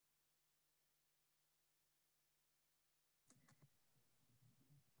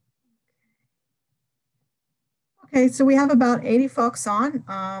Okay, so we have about 80 folks on.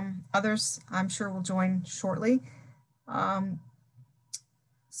 Others, I'm sure, will join shortly.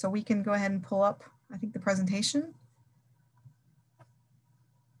 So we can go ahead and pull up, I think, the presentation.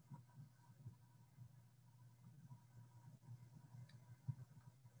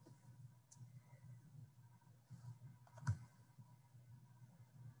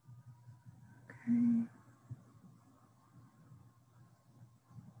 Okay.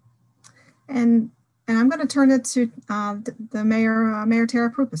 And I'm going to turn it to the Mayor, Mayor Tara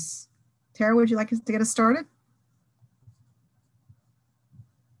Prupus. Tara, would you like to get us started?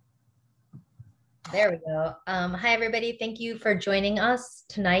 There we go. Hi, everybody. Thank you for joining us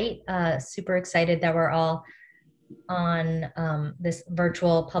tonight. Super excited that we're all on this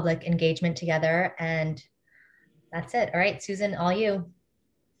virtual public engagement together. And that's it. All right, Susan, all you.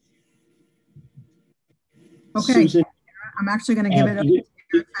 Okay, Susan, I'm actually going to give it up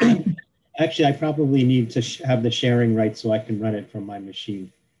to Tara. Actually, I probably need to have the sharing right so I can run it from my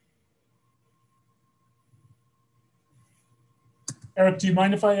machine. Eric, do you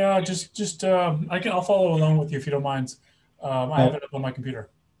mind if I I'll follow along with you if you don't mind. I have it up on my computer.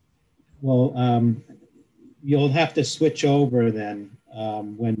 Well, you'll have to switch over then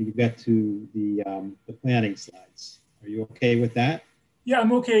when you get to the planning slides. Are you okay with that? Yeah,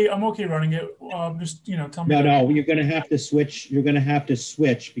 I'm okay. I'm okay running it. Just tell me. No, you're going to have to switch. You're going to have to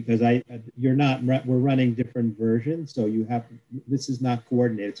switch because you're not. We're running different versions, so you have. This is not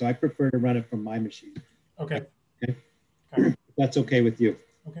coordinated. So I prefer to run it from my machine. Okay. Okay. That's okay with you.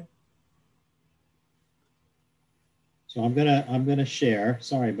 Okay. So I'm gonna share.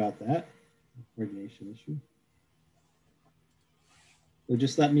 Sorry about that. Coordination issue. So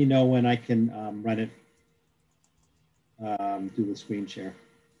just let me know when I can run it. Do the screen share.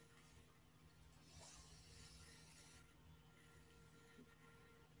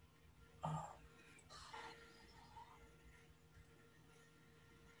 All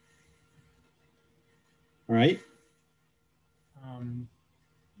right.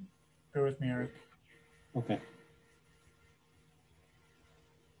 Bear with me, Eric. Okay.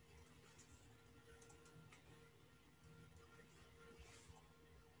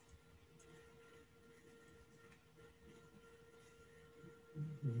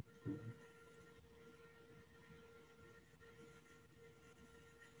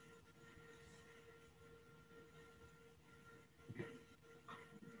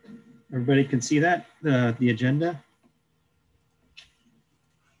 Everybody can see that, the agenda?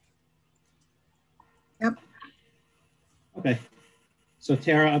 Yep. Okay. So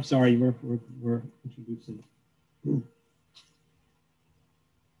Tara, I'm sorry, we're introducing.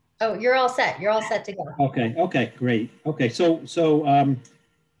 Oh, you're all set. You're all set to go. Okay, great. Okay, so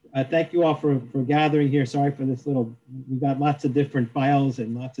thank you all for gathering here. Sorry for this little, we got lots of different files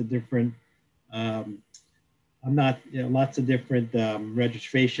and lots of different, lots of different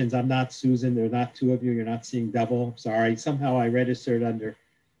registrations. I'm not Susan, there are not two of you, you're not seeing double, sorry. Somehow I registered under,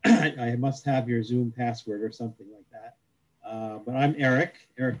 I must have your Zoom password or something like that. But I'm Eric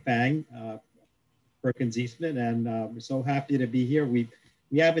Fang, Perkins Eastman, and we're so happy to be here. We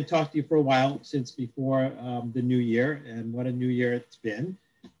haven't talked to you for a while, since before the new year, and what a new year it's been.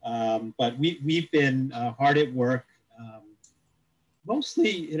 But we've been hard at work.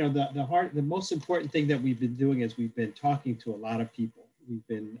 Mostly, the most important thing that we've been doing is we've been talking to a lot of people. We've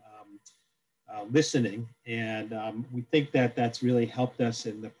been listening, and we think that that's really helped us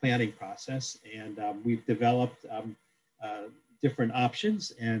in the planning process. And we've developed different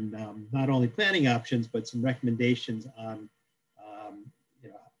options, and not only planning options, but some recommendations on,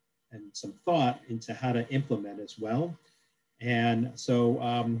 and some thought into how to implement as well. And so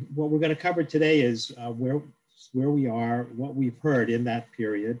what we're going to cover today is where we are, what we've heard in that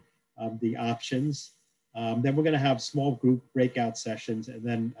period, the options. Then we're going to have small group breakout sessions, and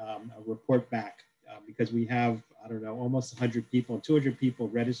then a report back because we have, I don't know, almost 100 people, 200 people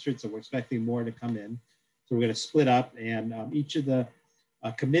registered, so we're expecting more to come in. So we're going to split up, and each of the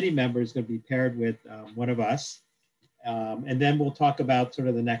committee members is going to be paired with one of us. And then we'll talk about sort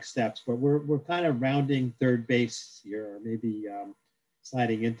of the next steps, but we're kind of rounding third base here, or maybe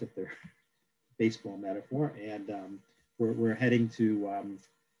sliding into third baseball metaphor, and we're heading to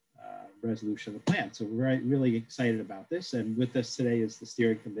resolution of the plan. So we're really excited about this, and with us today is the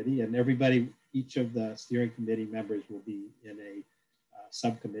steering committee, and each of the steering committee members will be in a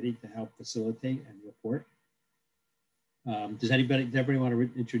subcommittee to help facilitate and report. Does everybody want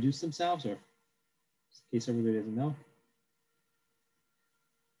to introduce themselves, or in case everybody doesn't know?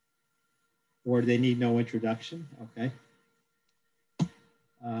 Or do they need no introduction? Okay.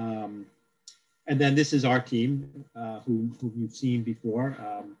 And then this is our team who you've seen before.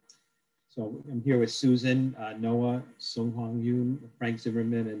 So I'm here with Susan, Noah, Sung Hong Yoon, Frank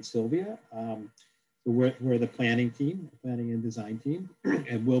Zimmerman, and Sylvia. So we're the planning team, planning and design team,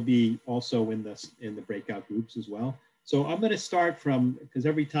 and we'll be also in the breakout groups as well. So I'm going to start from, because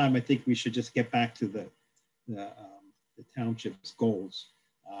every time I think we should just get back to the township's goals.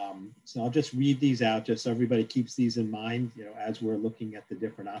 So I'll just read these out, just so everybody keeps these in mind, as we're looking at the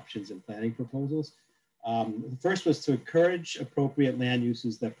different options and planning proposals. The first was to encourage appropriate land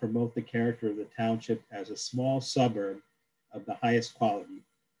uses that promote the character of the township as a small suburb of the highest quality.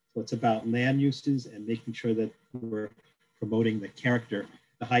 So it's about land uses and making sure that we're promoting the character,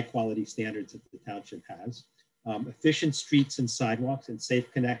 the high quality standards that the township has. Efficient streets and sidewalks and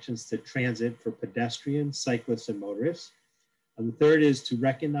safe connections to transit for pedestrians, cyclists, and motorists. The third is to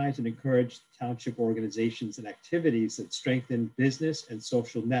recognize and encourage township organizations and activities that strengthen business and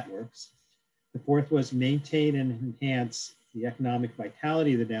social networks. The fourth was maintain and enhance the economic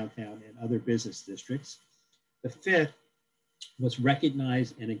vitality of the downtown and other business districts. The fifth was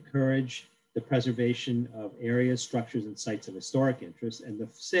recognize and encourage the preservation of areas, structures, and sites of historic interest. And the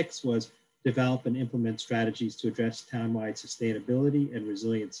sixth was develop and implement strategies to address townwide sustainability and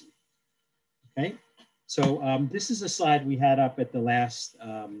resiliency. Okay, so this is a slide we had up at the last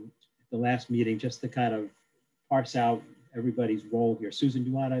meeting, just to kind of parse out everybody's role here. Susan,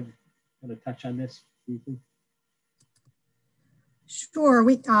 do you want to touch on this briefly? Sure.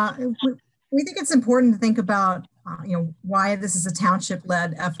 We think it's important to think about why this is a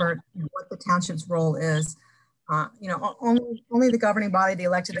township-led effort, what the township's role is. Only the governing body, the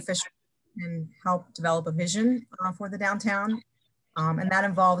elected officials, can help develop a vision for the downtown. And that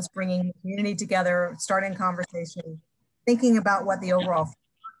involves bringing the community together, starting conversation, thinking about what the overall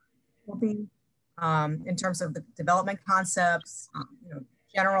will be in terms of the development concepts,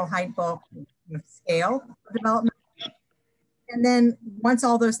 general height, bulk, scale of development. And then once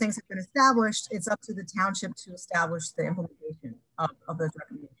all those things have been established, it's up to the township to establish the implementation of those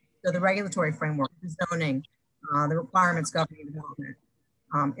recommendations. So the regulatory framework, the zoning, the requirements governing development,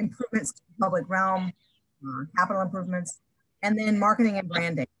 improvements to the public realm, capital improvements, and then marketing and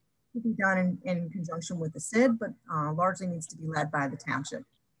branding. It can be done in conjunction with the CID, but largely needs to be led by the township.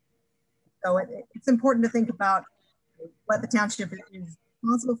 So it's important to think about what the township is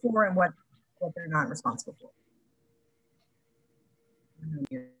responsible for and what they're not responsible for.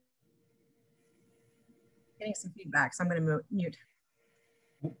 Getting some feedback, so I'm going to mute.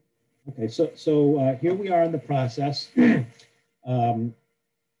 Okay, so here we are in the process.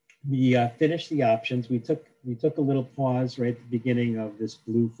 We finished the options. We took a little pause right at the beginning of this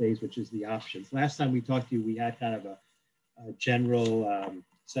blue phase, which is the options. Last time we talked to you, we had kind of a general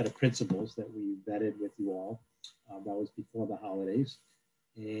set of principles that we vetted with you all. That was before the holidays.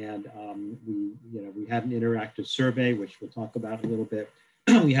 And we had an interactive survey, which we'll talk about a little bit.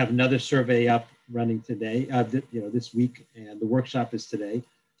 We have another survey up running today, this week, and the workshop is today.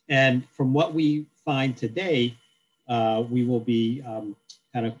 And from what we find today, we will be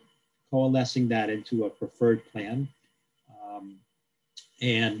kind of coalescing that into a preferred plan.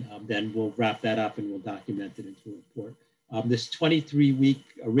 Then we'll wrap that up and we'll document it into a report. This 23-week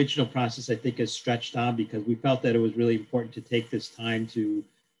original process, I think, is stretched on because we felt that it was really important to take this time to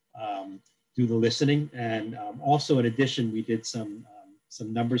do the listening. And also, in addition, we did some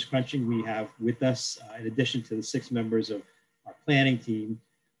numbers crunching. We have with us, in addition to the 6 members of our planning team,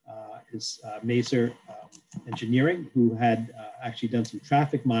 is Mazer Engineering, who had actually done some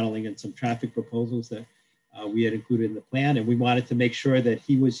traffic modeling and some traffic proposals that we had included in the plan. And we wanted to make sure that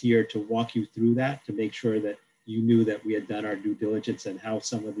he was here to walk you through that, to make sure that you knew that we had done our due diligence and how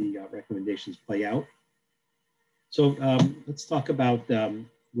some of the recommendations play out. So let's talk about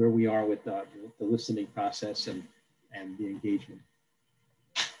where we are with the listening process and the engagement.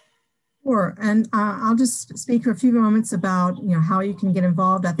 Sure, and I'll just speak for a few moments about how you can get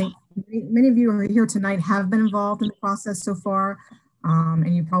involved. I think many of you who are here tonight have been involved in the process so far,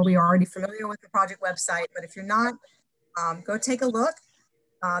 and you probably are already familiar with the project website. But if you're not, go take a look.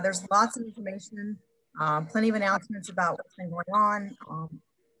 There's lots of information, plenty of announcements about what's been going on,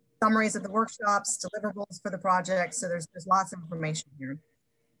 summaries of the workshops, deliverables for the project. So there's lots of information here.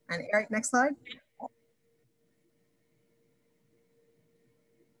 And Eric, next slide.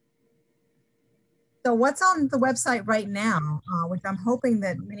 So what's on the website right now, which I'm hoping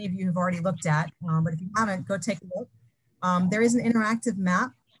that many of you have already looked at, but if you haven't, go take a look. There is an interactive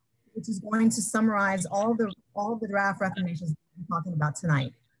map, which is going to summarize all of the draft recommendations we're talking about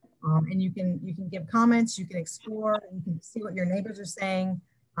tonight. And you can give comments, you can explore, you can see what your neighbors are saying.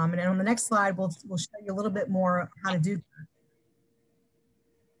 And then on the next slide, we'll show you a little bit more how to do that.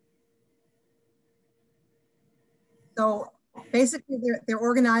 So Basically, they're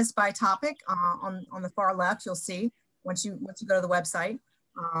organized by topic. On the far left, you'll see once you go to the website,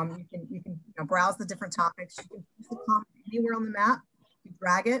 you can browse the different topics. You can place the comment anywhere on the map. You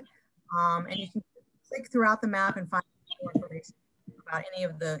drag it, and you can click throughout the map and find more information about any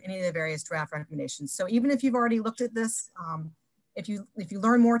of the various draft recommendations. So even if you've already looked at this, if you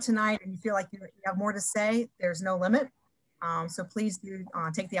learn more tonight and you feel like you have more to say, there's no limit. So please do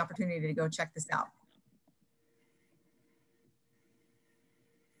take the opportunity to go check this out.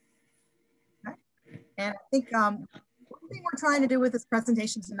 Okay. And I think one thing we're trying to do with this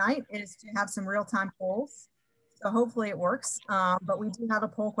presentation tonight is to have some real-time polls. So hopefully it works, but we do have a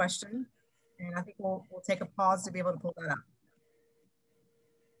poll question, and I think we'll take a pause to be able to pull that up.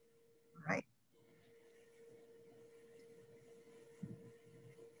 All right.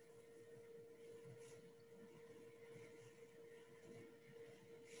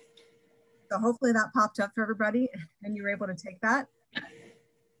 So hopefully that popped up for everybody and you were able to take that.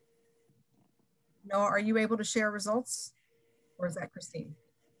 Noah, are you able to share results, or is that Christine?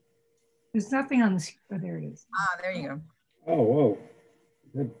 There's nothing on the screen. Oh, there it is. Ah, there you go. Oh, whoa.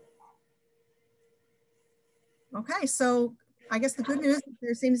 Good. Okay, so I guess the good news is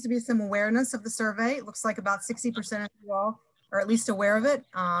there seems to be some awareness of the survey. It looks like about 60% of you all are at least aware of it,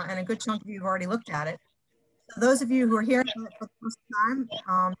 and a good chunk of you have already looked at it. So those of you who are hearing it for the first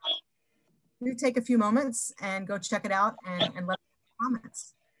time, do take a few moments and go check it out and let us know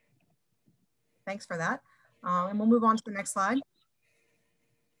comments. Thanks for that. And we'll move on to the next slide.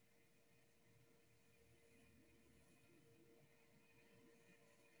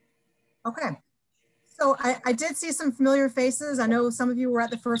 Okay, so I did see some familiar faces. I know some of you were at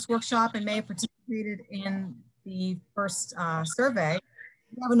the first workshop and may have participated in the first survey.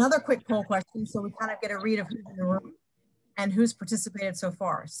 We have another quick poll question, so we kind of get a read of who's in the room and who's participated so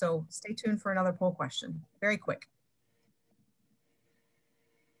far. So stay tuned for another poll question, very quick.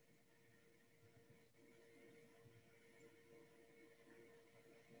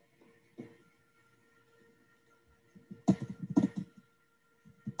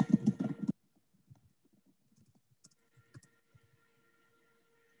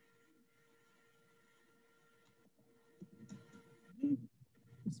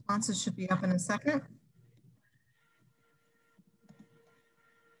 Responses should be up in a second.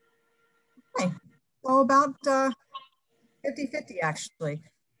 Okay, so about 50-50 actually.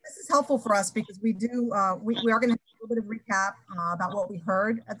 This is helpful for us because we are going to have a little bit of recap about what we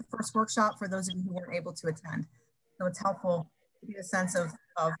heard at the first workshop for those of you who weren't able to attend. So it's helpful to get a sense of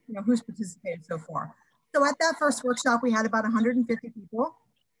who's participated so far. So at that first workshop, we had about 150 people.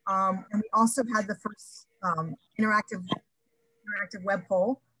 And we also had the first interactive web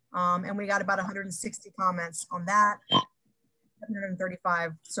poll. And we got about 160 comments on that,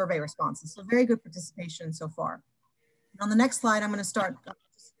 735 survey responses. So very good participation so far. On the next slide, I'm going to start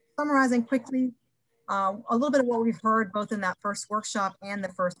summarizing quickly a little bit of what we've heard both in that first workshop and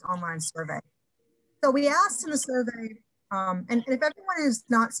the first online survey. So we asked in the survey, and if everyone is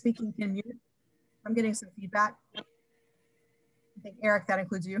not speaking, can mute. I'm getting some feedback. I think, Eric, that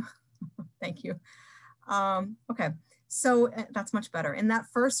includes you. Thank you. Okay, so that's much better. In that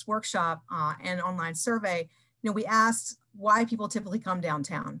first workshop and online survey, we asked why people typically come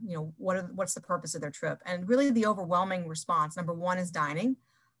downtown. What's the purpose of their trip? And really the overwhelming response, number one is dining.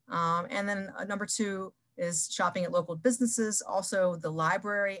 And then number two is shopping at local businesses. Also the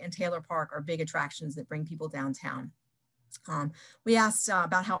library and Taylor Park are big attractions that bring people downtown. We asked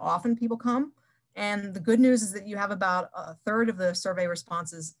about how often people come. And the good news is that you have about a third of the survey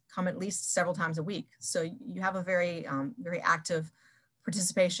responses come at least several times a week. So you have a very, very active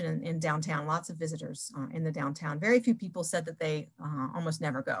participation in downtown, lots of visitors in the downtown. Very few people said that they almost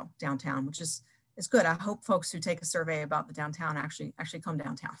never go downtown, which is good. I hope folks who take a survey about the downtown actually come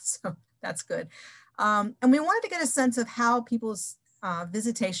downtown. So that's good. And we wanted to get a sense of how people's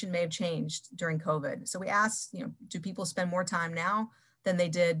visitation may have changed during COVID. So we asked, do people spend more time now than they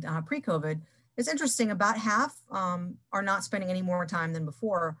did pre-COVID? It's interesting, about half are not spending any more time than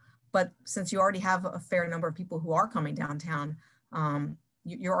before, but since you already have a fair number of people who are coming downtown,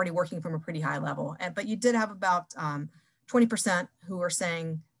 you're already working from a pretty high level. But you did have about 20% who are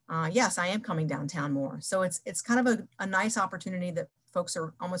saying, yes, I am coming downtown more. So it's kind of a nice opportunity that folks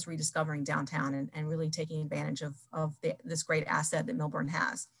are almost rediscovering downtown and really taking advantage of this great asset that Millburn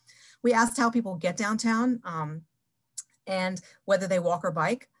has. We asked how people get downtown and whether they walk or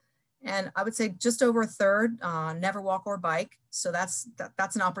bike. And I would say just over a third never walk or bike. So that's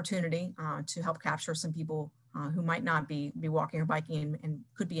an opportunity to help capture some people who might not be walking or biking and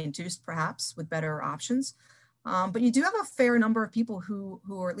could be induced perhaps with better options. But you do have a fair number of people who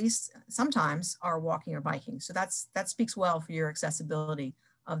are at least sometimes are walking or biking. So that speaks well for your accessibility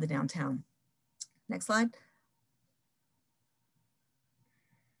of the downtown. Next slide.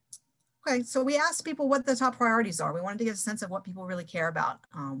 Okay, so we asked people what the top priorities are. We wanted to get a sense of what people really care about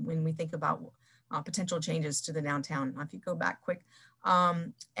when we think about potential changes to the downtown. If you go back quick.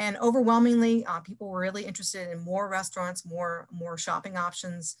 And overwhelmingly, people were really interested in more restaurants, more shopping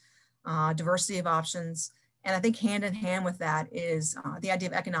options, diversity of options. And I think hand in hand with that is the idea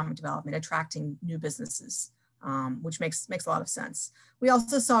of economic development, attracting new businesses, which makes a lot of sense. We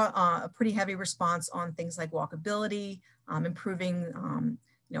also saw a pretty heavy response on things like walkability, improving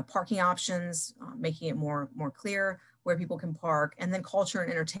parking options, making it more clear where people can park, and then culture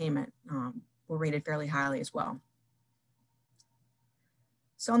and entertainment were rated fairly highly as well.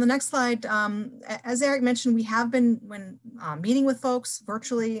 So on the next slide, as Eric mentioned, we have been meeting with folks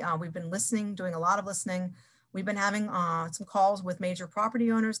virtually. We've been listening, doing a lot of listening. We've been having some calls with major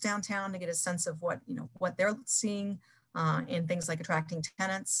property owners downtown to get a sense of what they're seeing in things like attracting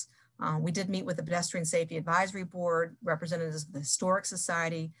tenants. We did meet with the Pedestrian Safety Advisory Board, representatives of the Historic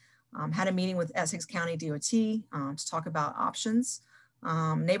Society, had a meeting with Essex County DOT to talk about options.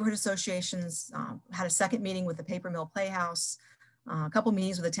 Neighborhood associations had a second meeting with the Paper Mill Playhouse, a couple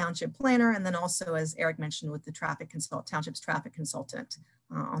meetings with the township planner, and then also, as Eric mentioned, with the township's traffic consultant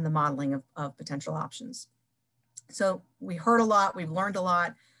on the modeling of potential options. So we heard a lot, we've learned a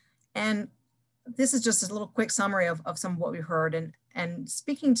lot, and this is just a little quick summary of some of what we heard. And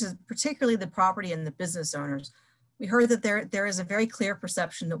speaking to particularly the property and the business owners, we heard that there is a very clear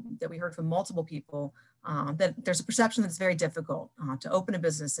perception that we heard from multiple people, that there's a perception that it's very difficult to open a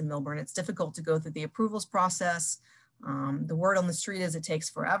business in Millburn. It's difficult to go through the approvals process. The word on the street is it takes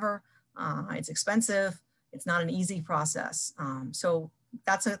forever. It's expensive. It's not an easy process. So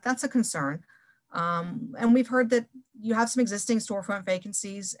that's a concern. And we've heard that you have some existing storefront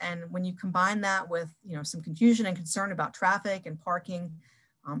vacancies, and when you combine that with some confusion and concern about traffic and parking,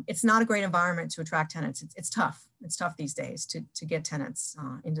 it's not a great environment to attract tenants. It's tough. It's tough these days to get tenants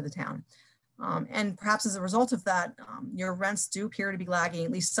into the town. And perhaps as a result of that, your rents do appear to be lagging,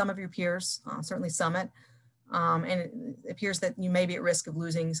 at least some of your peers, certainly Summit. And it appears that you may be at risk of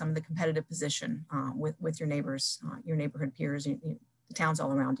losing some of the competitive position with your neighbors, your neighborhood peers, the towns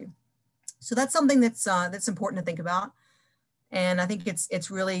all around you. So that's something that's important to think about. And I think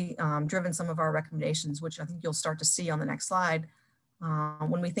it's really driven some of our recommendations, which I think you'll start to see on the next slide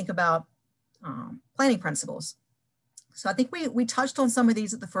when we think about planning principles. So I think we touched on some of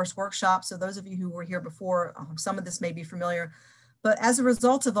these at the first workshop. So those of you who were here before, some of this may be familiar. But as a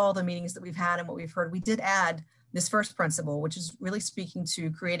result of all the meetings that we've had and what we've heard, we did add this first principle, which is really speaking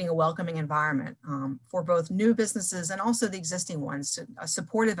to creating a welcoming environment for both new businesses and also the existing ones, to a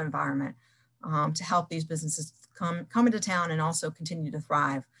supportive environment to help these businesses come into town and also continue to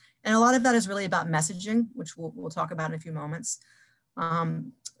thrive. And a lot of that is really about messaging, which we'll talk about in a few moments.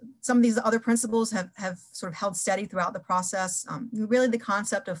 Some of these other principles have sort of held steady throughout the process. Really the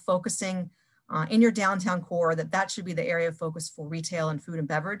concept of focusing in your downtown core, that should be the area of focus for retail and food and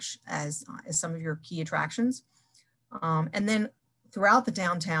beverage as some of your key attractions. And then throughout the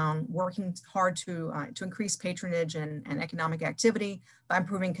downtown, working hard to increase patronage and economic activity by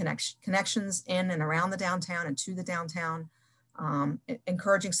improving connections in and around the downtown and to the downtown,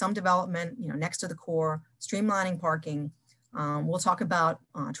 encouraging some development next to the core, streamlining parking. We'll talk about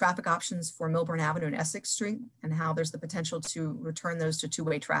traffic options for Millburn Avenue and Essex Street and how there's the potential to return those to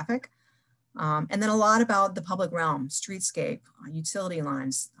two-way traffic. And then a lot about the public realm, streetscape, utility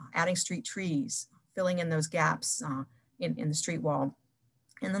lines, adding street trees, filling in those gaps in the street wall.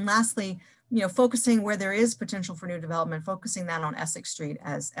 And then lastly, focusing where there is potential for new development, focusing that on Essex Street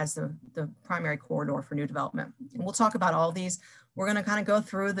as the primary corridor for new development. And we'll talk about all these. We're going to kind of go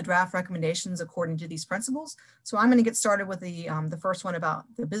through the draft recommendations according to these principles. So I'm going to get started with the first one about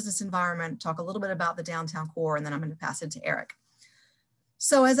the business environment, talk a little bit about the downtown core, and then I'm going to pass it to Eric.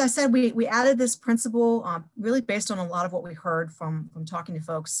 So as I said, we added this principle really based on a lot of what we heard from talking to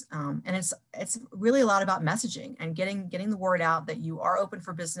folks. And it's really a lot about messaging and getting the word out that you are open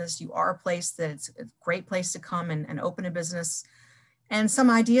for business. You are a place that it's a great place to come and open a business. And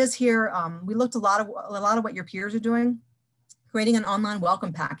some ideas here, we looked a lot of what your peers are doing, creating an online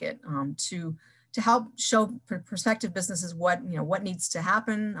welcome packet to help show prospective businesses what needs to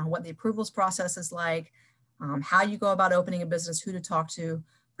happen, what the approvals process is like, how you go about opening a business, who to talk to.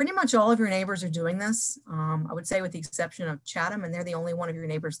 Pretty much all of your neighbors are doing this. I would say with the exception of Chatham, and they're the only one of your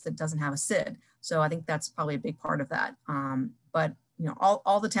neighbors that doesn't have a SID. So I think that's probably a big part of that. But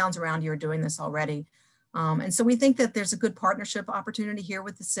all the towns around you are doing this already. And so we think that there's a good partnership opportunity here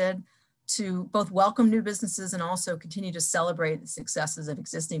with the SID to both welcome new businesses and also continue to celebrate the successes of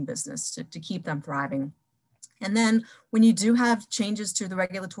existing business to keep them thriving. And then when you do have changes to the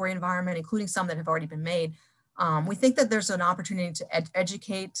regulatory environment, including some that have already been made, we think that there's an opportunity to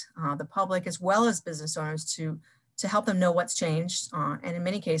educate the public as well as business owners to help them know what's changed, and in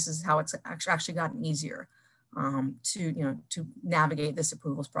many cases how it's actually gotten easier to navigate this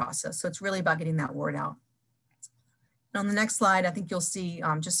approvals process. So it's really about getting that word out. And on the next slide, I think you'll see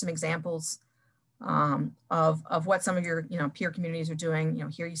just some examples of what some of your peer communities are doing.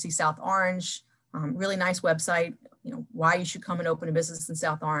 Here you see South Orange, really nice website. Why you should come and open a business in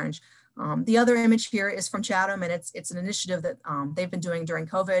South Orange. The other image here is from Chatham, and it's an initiative that they've been doing during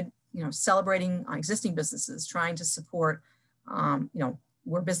COVID. Celebrating existing businesses, trying to support,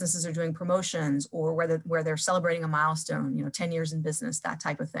 where businesses are doing promotions or where they're celebrating a milestone, 10 years in business, that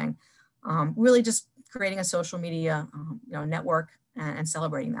type of thing. Really just creating a social media, network and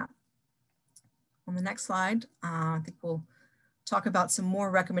celebrating that. On the next slide, I think we'll talk about some more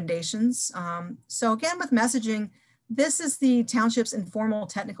recommendations. So again, with messaging, this is the Township's Informal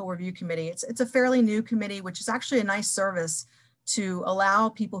Technical Review Committee. It's a fairly new committee, which is actually a nice service to allow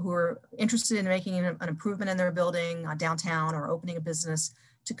people who are interested in making an improvement in their building downtown or opening a business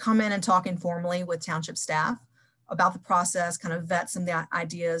to come in and talk informally with township staff about the process, kind of vet some of the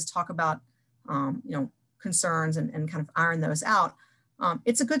ideas, talk about concerns and kind of iron those out.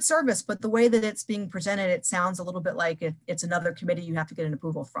 It's a good service, but the way that it's being presented, it sounds a little bit like it's another committee you have to get an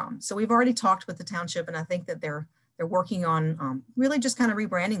approval from. So we've already talked with the township, and I think that they're working on really just kind of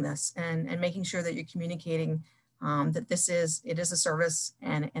rebranding this and making sure that you're communicating that it is a service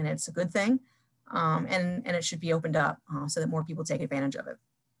and it's a good thing, and it should be opened up so that more people take advantage of it.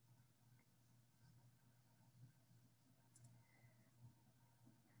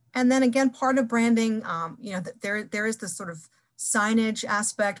 And then again, part of branding, there is this sort of signage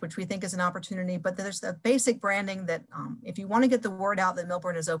aspect, which we think is an opportunity, but there's the basic branding that if you want to get the word out that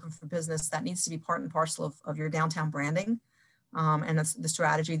Millburn is open for business, that needs to be part and parcel of your downtown branding. And that's the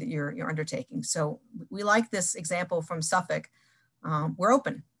strategy that you're undertaking. So we like this example from Suffolk. We're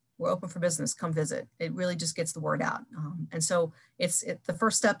open for business, come visit. It really just gets the word out. And so the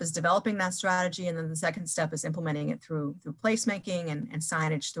first step is developing that strategy. And then the second step is implementing it through placemaking and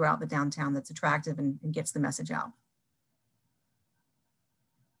signage throughout the downtown that's attractive and gets the message out.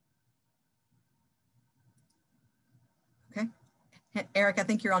 Okay, Eric, I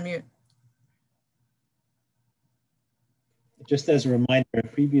think you're on mute. Just as a reminder, in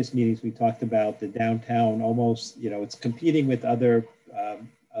previous meetings, we talked about the downtown almost, it's competing with other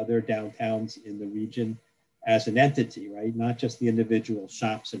downtowns in the region as an entity, right? Not just the individual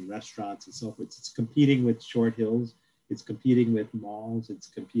shops and restaurants and so forth. It's competing with Short Hills. It's competing with malls. It's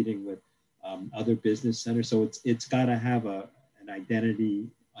competing with other business centers. So it's got to have an identity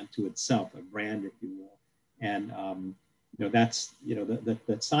unto itself, a brand, if you will. And that's,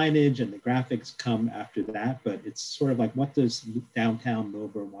 the signage and the graphics come after that, but it's sort of like, what does downtown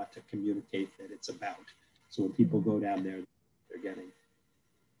Millburn want to communicate that it's about? So when people go down there, they're getting.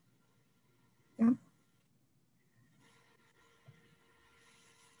 Yeah.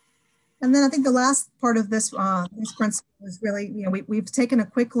 And then I think the last part of this principle is really, we've taken a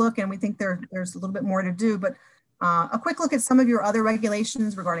quick look and we think there's a little bit more to do, but a quick look at some of your other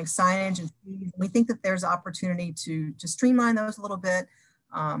regulations regarding signage and fees. We think that there's opportunity to streamline those a little bit,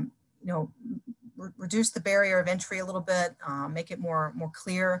 reduce the barrier of entry a little bit, make it more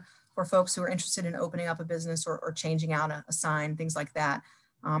clear for folks who are interested in opening up a business or changing out a sign, things like that.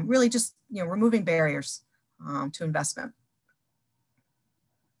 Really just, removing barriers to investment.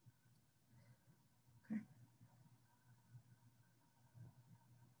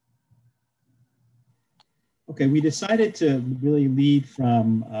 Okay, we decided to really lead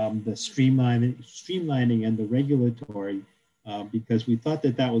from the streamlining and the regulatory because we thought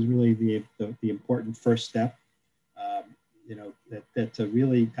that was really the important first step. That to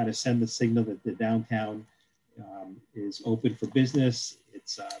really kind of send the signal that the downtown is open for business.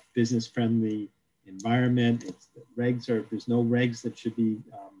 It's a business-friendly environment. There's no regs that should be,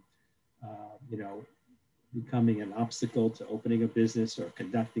 becoming an obstacle to opening a business or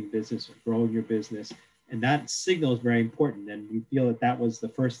conducting business or growing your business. And that signal is very important. And we feel that was the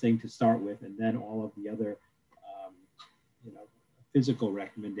first thing to start with, and then all of the other, physical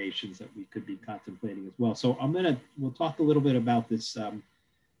recommendations that we could be contemplating as well. So we'll talk a little bit about this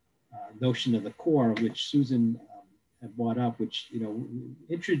notion of the core, which Susan had brought up, which,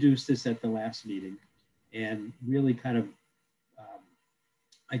 introduced this at the last meeting and really kind of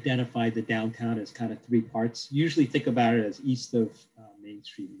identified the downtown as kind of three parts. Usually think about it as east of Main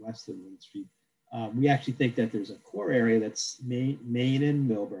Street, west of Main Street. We actually think that there's a core area that's Maine and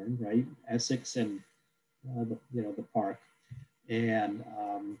Millburn, right? Essex and the park. And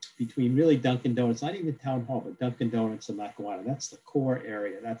between really Dunkin' Donuts, not even Town Hall, but Dunkin' Donuts and Lackawanna, that's the core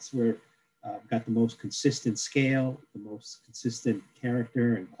area. That's where got the most consistent scale, the most consistent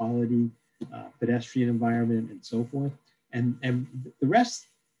character and quality, pedestrian environment, and so forth. And the rest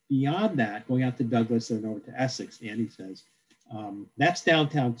beyond that, going out to Douglas and over to Essex, Andy says, that's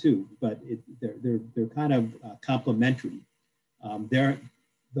downtown too, but they're kind of complementary.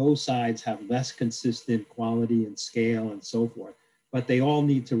 Those sides have less consistent quality and scale and so forth, but they all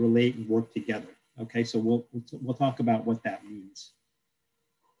need to relate and work together. Okay, so we'll talk about what that means.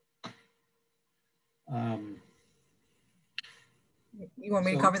 You want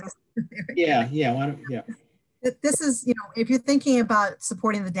me to cover this? Yeah. This is, if you're thinking about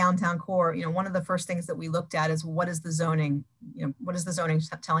supporting the downtown core, one of the first things that we looked at is what is the zoning, what is the zoning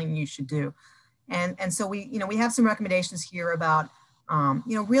telling you should do? And so we have some recommendations here about,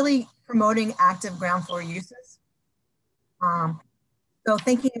 really promoting active ground floor uses. So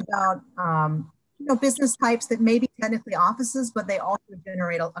thinking about, business types that may be technically offices, but they also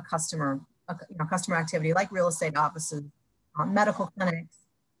generate a customer activity like real estate offices, medical clinics,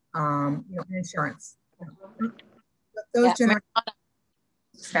 insurance. Those generate.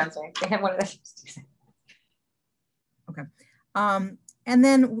 They have one of those. Okay. And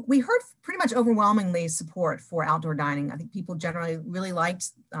then we heard pretty much overwhelmingly support for outdoor dining. I think people generally really liked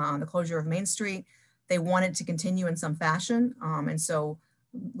the closure of Main Street. They wanted to continue in some fashion. And so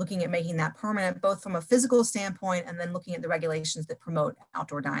looking at making that permanent, both from a physical standpoint and then looking at the regulations that promote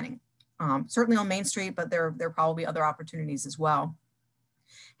outdoor dining. Certainly on Main Street, but there are probably other opportunities as well.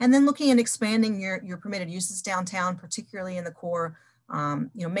 And then looking at expanding your permitted uses downtown, particularly in the core,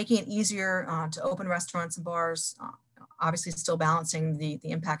 making it easier to open restaurants and bars, obviously still balancing the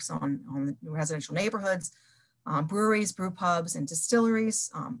impacts on the residential neighborhoods. Breweries, brew pubs, and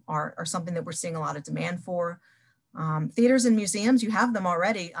distilleries are something that we're seeing a lot of demand for. Theaters and museums, you have them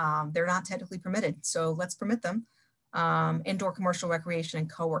already. They're not technically permitted, so let's permit them. Indoor commercial recreation and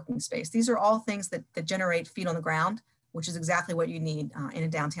co-working space. These are all things that generate feet on the ground, which is exactly what you need in a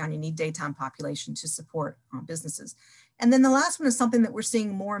downtown. You need daytime population to support businesses. And then the last one is something that we're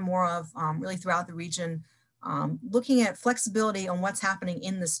seeing more and more of really throughout the region, looking at flexibility on what's happening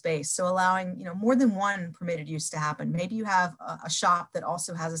in the space. So allowing more than one permitted use to happen. Maybe you have a shop that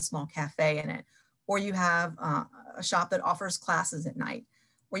also has a small cafe in it, or you have a shop that offers classes at night,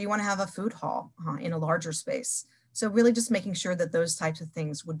 or you want to have a food hall in a larger space. So really just making sure that those types of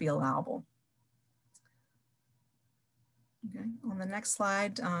things would be allowable. Okay, on the next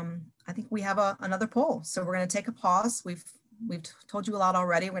slide, I think we have another poll. So we're going to take a pause. We've told you a lot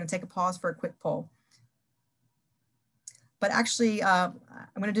already. We're going to take a pause for a quick poll. But actually, I'm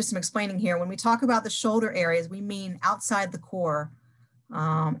going to do some explaining here. When we talk about the shoulder areas, we mean outside the core.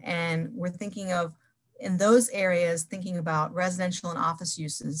 And we're thinking of, in those areas, thinking about residential and office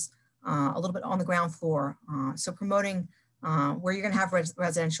uses, a little bit on the ground floor. So promoting where you're going to have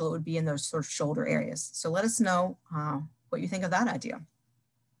residential, it would be in those sort of shoulder areas. So let us know what you think of that idea.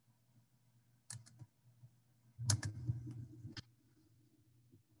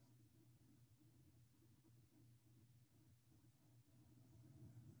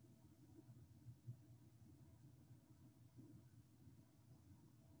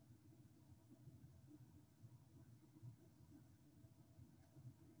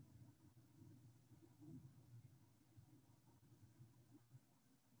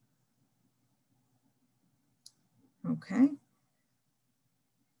 Okay.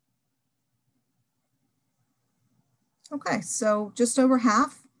 Okay, so just over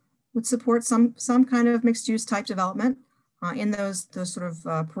half would support some kind of mixed use type development in those sort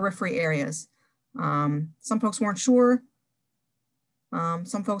of periphery areas. Some folks weren't sure.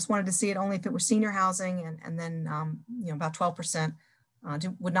 Some folks wanted to see it only if it were senior housing, and then about 12%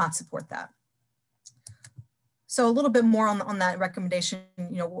 would not support that. So a little bit more on that recommendation.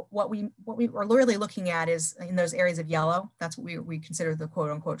 What we are really looking at is in those areas of yellow. That's what we consider the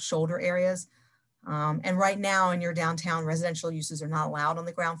quote unquote shoulder areas. And right now in your downtown, residential uses are not allowed on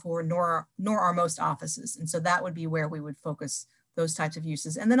the ground floor, nor are most offices. And so that would be where we would focus those types of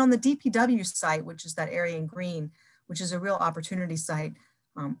uses. And then on the DPW site, which is that area in green, which is a real opportunity site,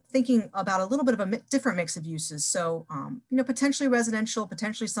 thinking about a little bit of a different mix of uses. So, potentially residential,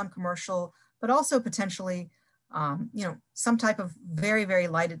 potentially some commercial, but also potentially, some type of very, very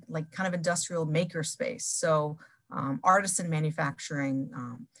lighted, like kind of industrial maker space. So artisan manufacturing,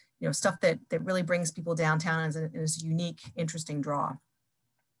 stuff that really brings people downtown as a unique, interesting draw.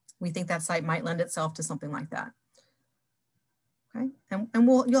 We think that site might lend itself to something like that. Okay, and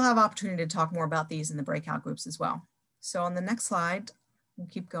you'll have opportunity to talk more about these in the breakout groups as well. So on the next slide, we'll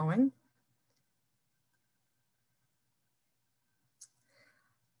keep going.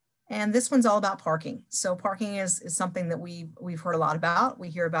 And this one's all about parking. So parking is something that we've heard a lot about. We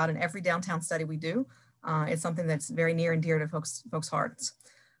hear about in every downtown study we do. It's something that's very near and dear to folks' hearts.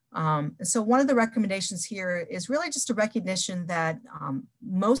 So one of the recommendations here is really just a recognition that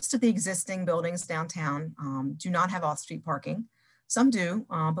most of the existing buildings downtown do not have off-street parking. Some do,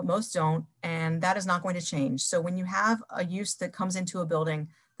 but most don't, and that is not going to change. So when you have a use that comes into a building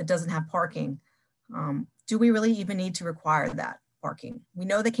that doesn't have parking, do we really even need to require that parking? We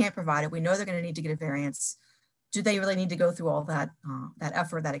know they can't provide it. We know they're going to need to get a variance. Do they really need to go through all that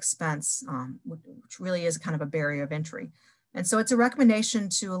effort, that expense, which really is kind of a barrier of entry? And so it's a recommendation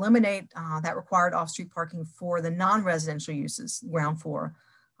to eliminate that required off-street parking for the non-residential uses, ground floor.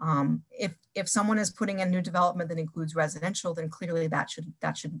 If someone is putting in new development that includes residential, then clearly that should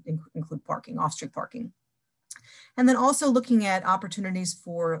include parking, off-street parking. And then also looking at opportunities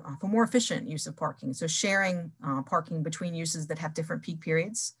for more efficient use of parking. So sharing parking between uses that have different peak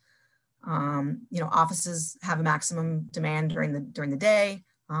periods. Offices have a maximum demand during the day,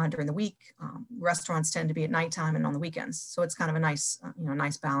 during the week. Restaurants tend to be at nighttime and on the weekends. So it's kind of a nice,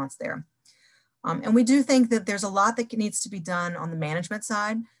 nice balance there. And we do think that there's a lot that needs to be done on the management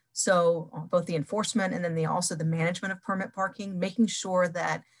side. So both the enforcement and then also the management of permit parking, making sure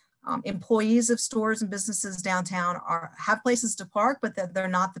that employees of stores and businesses downtown have places to park, but that they're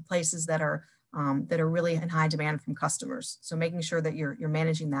not the places that are really in high demand from customers. So making sure that you're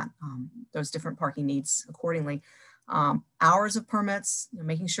managing that those different parking needs accordingly. Hours of permits,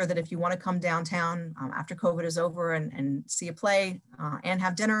 making sure that if you want to come downtown after COVID is over and see a play and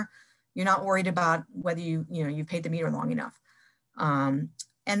have dinner, you're not worried about whether you've paid the meter long enough.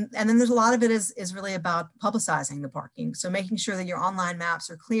 And then there's a lot of it is really about publicizing the parking. So making sure that your online maps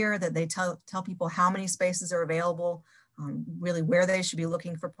are clear, that they tell people how many spaces are available, really where they should be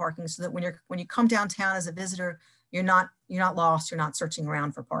looking for parking, so that when you come downtown as a visitor, you're not lost, you're not searching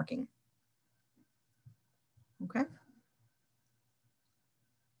around for parking. Okay.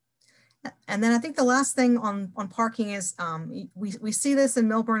 And then I think the last thing on parking is we see this in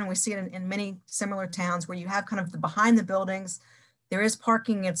Millburn, and we see it in many similar towns where you have kind of the behind the buildings. There is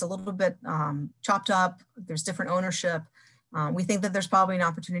parking, it's a little bit chopped up, there's different ownership. We think that there's probably an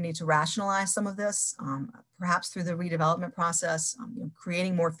opportunity to rationalize some of this, perhaps through the redevelopment process,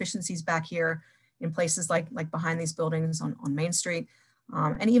 creating more efficiencies back here in places like behind these buildings on Main Street,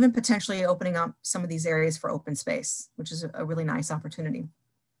 and even potentially opening up some of these areas for open space, which is a really nice opportunity.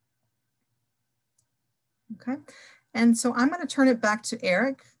 Okay, and so I'm going to turn it back to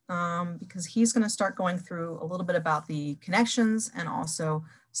Eric because he's going to start going through a little bit about the connections and also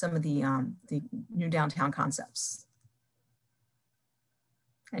some of the new downtown concepts.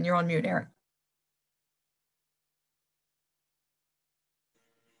 And you're on mute, Eric.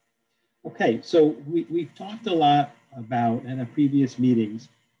 Okay, so we've talked a lot about in the previous meetings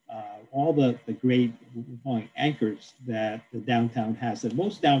all the great, what we're calling anchors that the downtown has that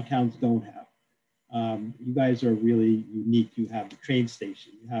most downtowns don't have. You guys are really unique. You have the train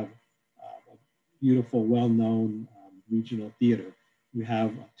station. You have a beautiful, well-known regional theater. You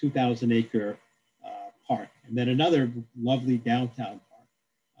have a 2,000-acre park, and then another lovely downtown park,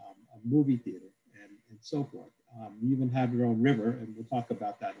 a movie theater, and so forth. You even have your own river, and we'll talk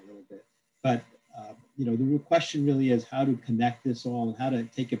about that a little bit. But the question really is how to connect this all and how to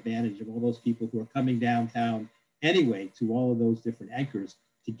take advantage of all those people who are coming downtown anyway to all of those different anchors,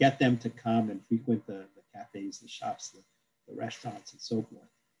 to get them to come and frequent the cafes, the shops, the restaurants, and so forth.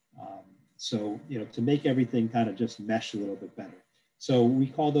 So, to make everything kind of just mesh a little bit better. So we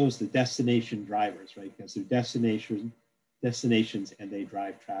call those the destination drivers, right? Because they're destinations and they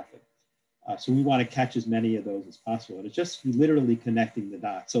drive traffic. So we want to catch as many of those as possible. And it's just literally connecting the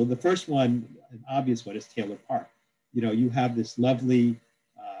dots. So the first one, an obvious one, is Taylor Park. You have this lovely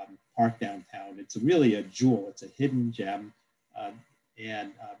park downtown. It's really a jewel. It's a hidden gem.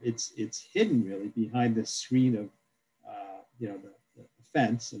 And it's hidden really behind this screen of, the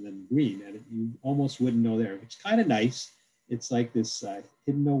fence and then green, and you almost wouldn't know there. It's kind of nice. It's like this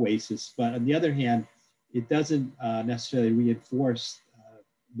hidden oasis, but on the other hand, it doesn't necessarily reinforce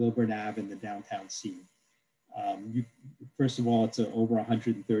Millburn Ave and the downtown scene. First of all, it's over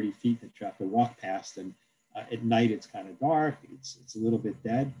 130 feet that you have to walk past, and at night it's kind of dark. It's a little bit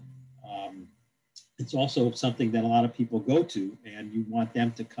dead. It's also something that a lot of people go to, and you want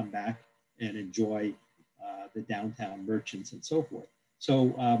them to come back and enjoy the downtown merchants and so forth.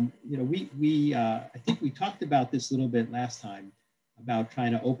 So, I think we talked about this a little bit last time about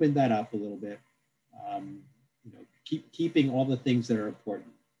trying to open that up a little bit keeping all the things that are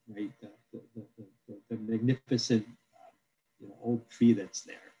important, right? The magnificent old tree that's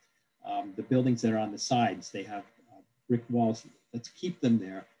there. The buildings that are on the sides, they have brick walls. Let's keep them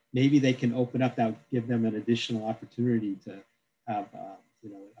there. Maybe they can open up, that give them an additional opportunity to have a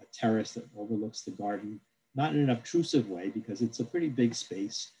terrace that overlooks the garden, not in an obtrusive way because it's a pretty big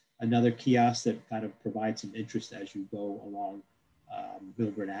space. Another kiosk that kind of provides some interest as you go along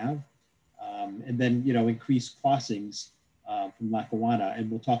Millburn Ave. And then, increase crossings from Lackawanna.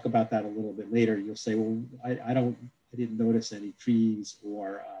 And we'll talk about that a little bit later. You'll say, well, I didn't notice any trees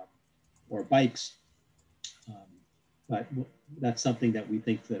or bikes. But that's something that we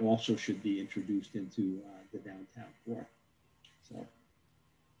think that also should be introduced into the downtown core. So.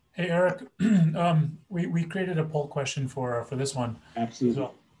 Hey, Eric, we created a poll question for this one. Absolutely.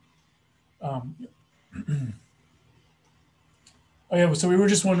 Oh yeah, so we were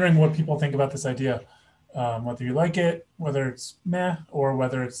just wondering what people think about this idea, whether you like it, whether it's meh, or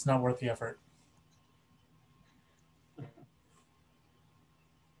whether it's not worth the effort.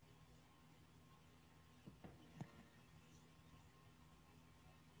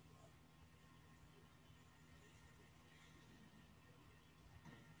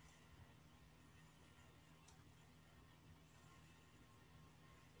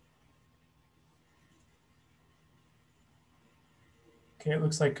 Okay, it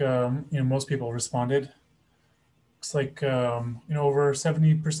looks like most people responded. Looks like over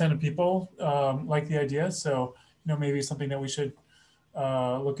 70% of people like the idea. So maybe something that we should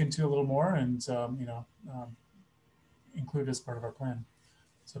look into a little more and include as part of our plan.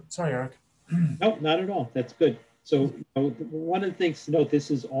 So sorry, Eric. No, not at all. That's good. So one of the things to note,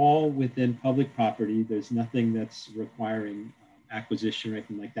 this is all within public property. There's nothing that's requiring acquisition or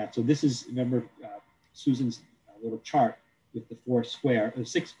anything like that. So this is, remember Susan's little chart with the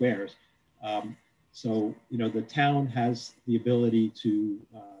 6 squares. So, the town has the ability to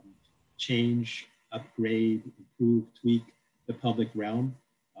change, upgrade, improve, tweak the public realm,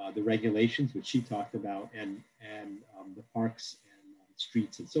 the regulations, which she talked about, and the parks and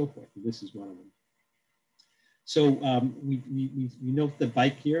streets and so forth. And this is one of them. So we note the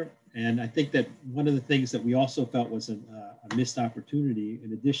bike here. And I think that one of the things that we also felt was a missed opportunity,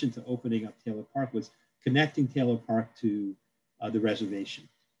 in addition to opening up Taylor Park, was connecting Taylor Park to the reservation.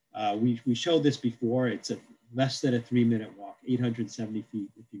 We showed this before. It's less than a 3-minute walk, 870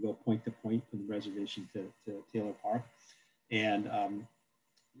 feet if you go point to point from the reservation to Taylor Park. And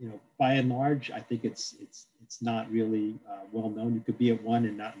by and large, I think it's not really well known. You could be at one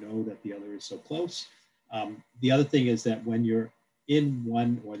and not know that the other is so close. The other thing is that when you're in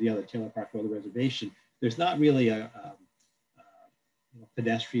one or the other, Taylor Park or the reservation, there's not really a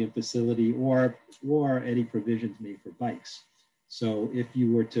pedestrian facility or any provisions made for bikes. So if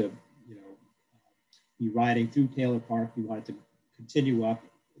you were to, be riding through Taylor Park, you wanted to continue up,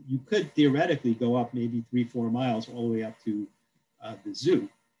 you could theoretically go up maybe 3-4 miles all the way up to the zoo.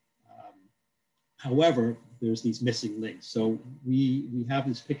 However, there's these missing links. So we have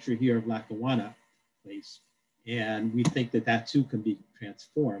this picture here of Lackawanna Place, and we think that too can be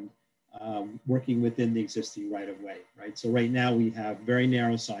transformed, working within the existing right-of-way, right? So right now we have very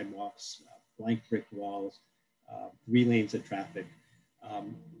narrow sidewalks, blank brick walls, 3 lanes of traffic.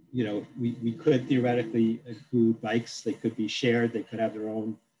 We could theoretically include bikes. They could be shared. They could have their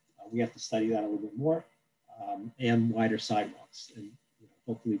own. We have to study that a little bit more, and wider sidewalks and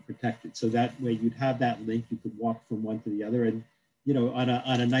hopefully protected. So that way you'd have that link. You could walk from one to the other, and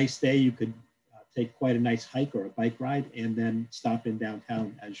on a nice day you could take quite a nice hike or a bike ride, and then stop in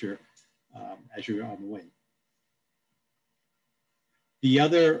downtown as you're on the way. The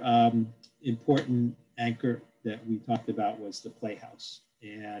other important anchor that we talked about was the Playhouse.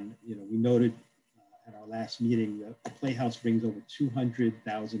 And we noted at our last meeting that the Playhouse brings over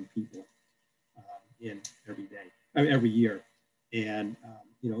 200,000 people in every year. And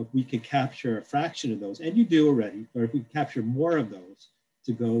if we can capture a fraction of those, and you do already, or if we capture more of those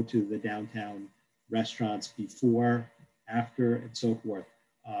to go to the downtown restaurants before, after, and so forth,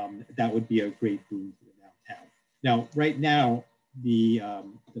 that would be a great boon to the downtown. Now, right now, the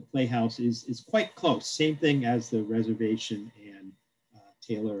Playhouse is quite close, same thing as the reservation and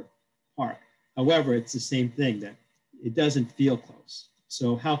Taylor Park. However, it's the same thing, that it doesn't feel close.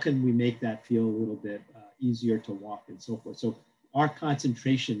 So how can we make that feel a little bit easier to walk and so forth? So our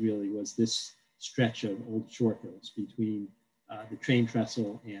concentration really was this stretch of Old Short Hills between the train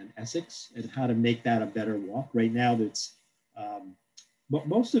trestle and Essex, and how to make that a better walk. Right now, that's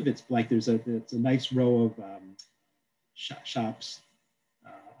most of it's like it's a nice row of shops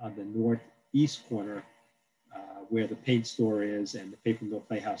on the northeast corner where the paint store is, and the Paper Mill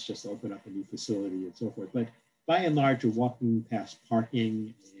Playhouse just opened up a new facility and so forth. But by and large, are walking past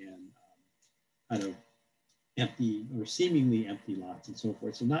parking and kind of empty or seemingly empty lots and so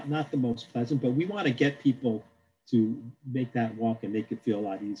forth. So not the most pleasant, but we want to get people to make that walk and make it feel a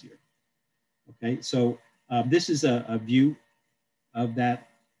lot easier. Okay, so this is a view of that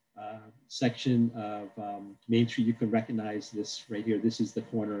section of Main Street. You can recognize this right here. This is the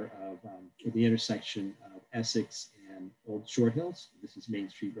corner of or the intersection of Essex and Old Short Hills. This is Main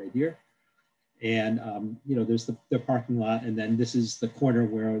Street right here. And you know, there's the parking lot, and then this is the corner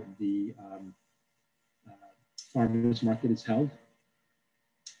where the farmers market is held.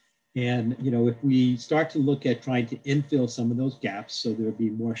 And you know, if we start to look at trying to infill some of those gaps, so there'll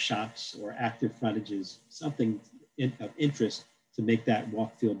be more shops or active frontages, something of interest to make that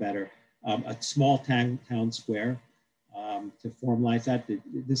walk feel better. A small town square to formalize that.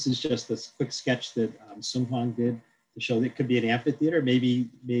 This is just a quick sketch that Sung Hwang did to show that it could be an amphitheater. Maybe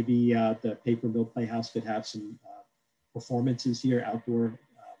the Paper Mill Playhouse could have some performances here, outdoor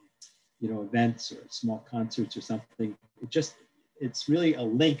you know, events or small concerts or something. It's really a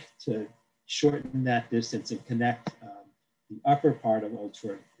link to shorten that distance and connect the upper part of Old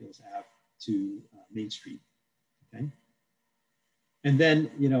Short Hills Ave to Main Street, okay? And then,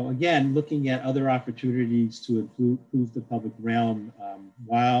 you know, again, looking at other opportunities to improve the public realm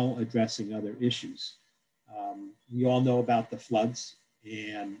while addressing other issues. We all know about the floods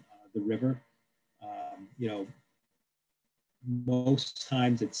and the river. You know, most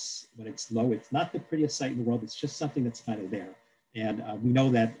times when it's low, it's not the prettiest sight in the world. It's just something that's kind of there. And we know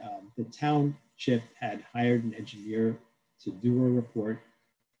that the township had hired an engineer to do a report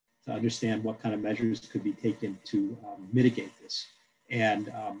to understand what kind of measures could be taken to mitigate this.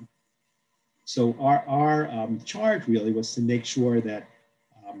 And so our charge really was to make sure that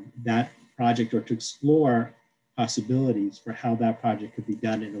that project, or to explore possibilities for how that project could be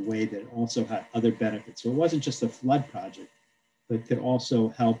done in a way that also had other benefits. So it wasn't just a flood project, but could also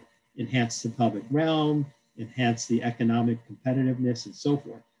help enhance the public realm, enhance the economic competitiveness, and so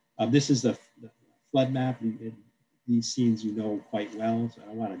forth. This is the flood map. These scenes you know quite well, so I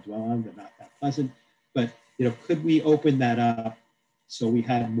don't want to dwell on, they're not that pleasant. But you know, could we open that up so we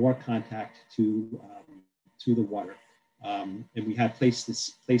had more contact to the water, and we had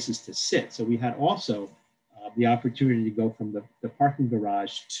places to sit. So we had also the opportunity to go from the parking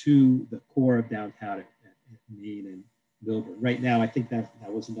garage to the core of downtown at Main and Millburn. Right now, I think that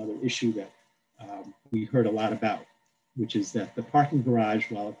was another issue that we heard a lot about, which is that the parking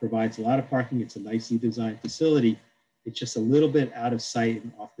garage, while it provides a lot of parking, it's a nicely designed facility, it's just a little bit out of sight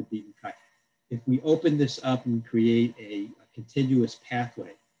and off the beaten track. If we open this up and create a continuous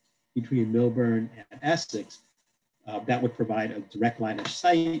pathway between Millburn and Essex, that would provide a direct line of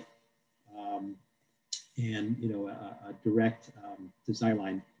sight and you know, a direct design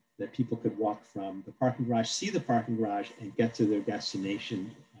line that people could walk from the parking garage, see the parking garage, and get to their destination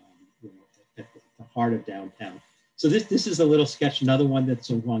you know, at the heart of downtown. So this is a little sketch, another one that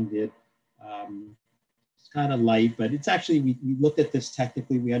Sung Hwang did. It's kind of light, but it's actually, we looked at this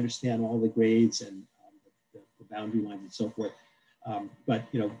technically, we understand all the grades and the boundary lines and so forth. But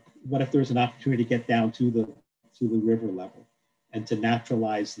you know, what if there's an opportunity to get down to the river level and to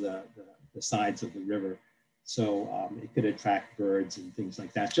naturalize the sides of the river, so it could attract birds and things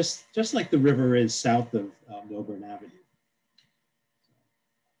like that, just like the river is south of Millburn Avenue.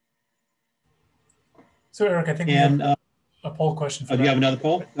 So Eric, I think we have a poll question for do you have another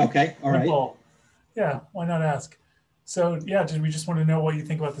poll? Okay, all right. Poll. Yeah, why not ask? So yeah, we just want to know what you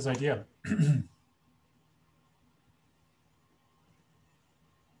think about this idea.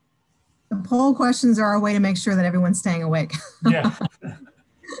 The poll questions are a way to make sure that everyone's staying awake. Yeah.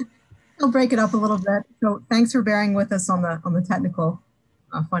 I'll break it up a little bit. So thanks for bearing with us on the technical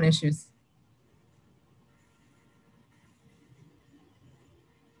fun issues.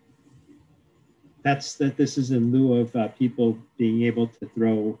 This is in lieu of people being able to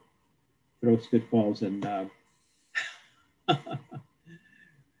throw spitballs and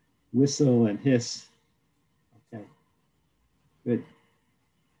whistle and hiss. Okay, good.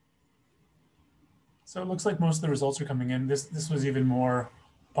 So it looks like most of the results are coming in. This was even more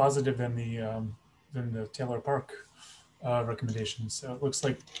positive than the Taylor Park recommendations. So it looks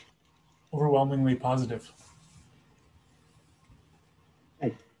like overwhelmingly positive.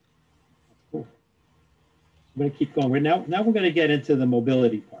 Hey, cool. I'm going to keep going. Now we're going to get into the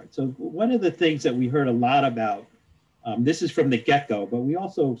mobility part. So one of the things that we heard a lot about, this is from the get-go, but we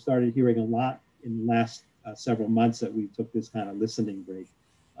also started hearing a lot in the last several months that we took this kind of listening break,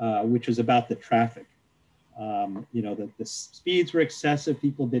 which was about the traffic. You know, the speeds were excessive,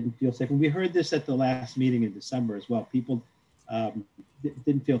 people didn't feel safe. And we heard this at the last meeting in December as well. People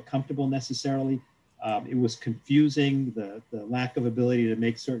didn't feel comfortable necessarily. It was confusing, the lack of ability to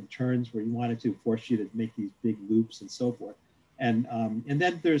make certain turns where you wanted to force you to make these big loops and so forth. And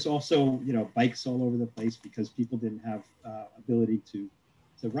then there's also, bikes all over the place because people didn't have ability to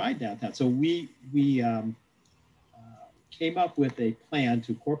ride downtown. So we came up with a plan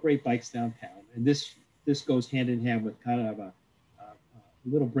to incorporate bikes downtown. And this goes hand in hand with kind of a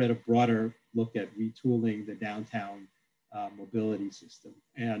little bit of broader look at retooling the downtown mobility system.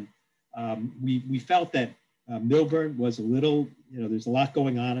 And we felt that Millburn was a little, there's a lot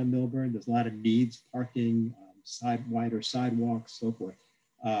going on in Millburn. There's a lot of needs, parking, wider sidewalks, so forth.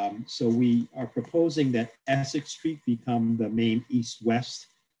 So we are proposing that Essex Street become the main east-west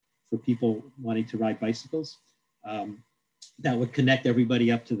for people wanting to ride bicycles. That would connect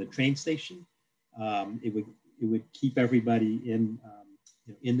everybody up to the train station. It would keep everybody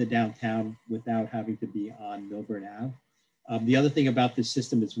in the downtown without having to be on Millburn Ave. The other thing about this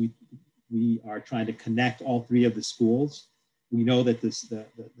system is we are trying to connect all three of the schools. We know that the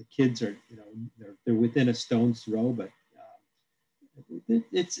kids are, they're within a stone's throw, but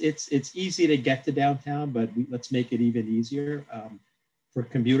it's easy to get to downtown, but let's make it even easier. For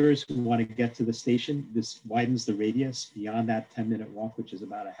commuters who want to get to the station, this widens the radius beyond that 10-minute walk, which is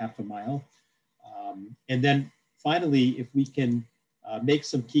about a half a mile. And then finally, if we can make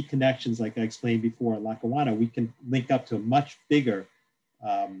some key connections, like I explained before, at Lackawanna, we can link up to a much bigger,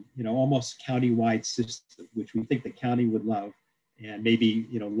 almost county-wide system, which we think the county would love, and maybe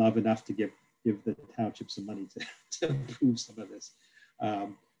love enough to give the township some money to improve some of this.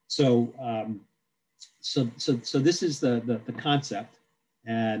 So this is the concept,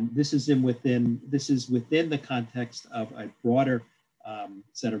 and this is within the context of a broader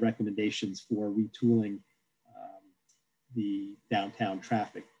set of recommendations for retooling the downtown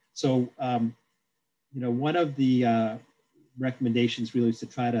traffic. So one of the recommendations really is to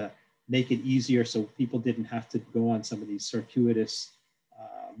try to make it easier so people didn't have to go on some of these circuitous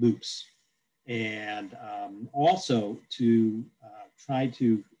loops, and also to try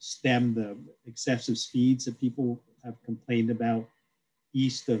to stem the excessive speeds that people have complained about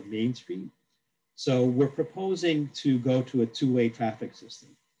east of Main Street. So we're proposing to go to a two-way traffic system,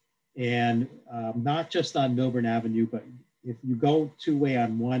 and not just on Millburn Avenue, but if you go two-way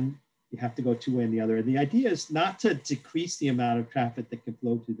on one, you have to go two-way on the other. And the idea is not to decrease the amount of traffic that can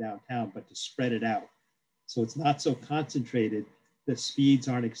flow to downtown, but to spread it out. So it's not so concentrated, the speeds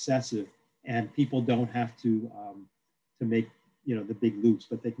aren't excessive, and people don't have to make the big loops,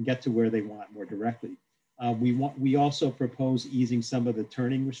 but they can get to where they want more directly. We also propose easing some of the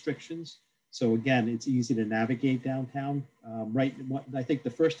turning restrictions. So again, it's easy to navigate downtown. I think the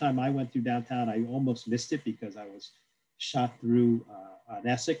first time I went through downtown, I almost missed it because I was shot through on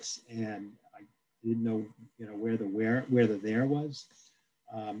Essex, and I didn't know where the there was.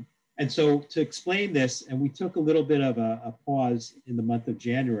 And so to explain this, and we took a little bit of a pause in the month of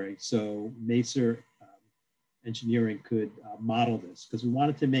January, so Macer Engineering could model this, because we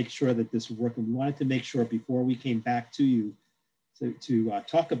wanted to make sure that this would work, and we wanted to make sure before we came back to you to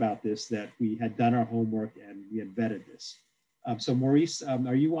talk about this, that we had done our homework and we had vetted this. So Maurice,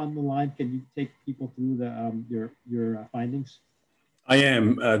 are you on the line? Can you take people through your findings? I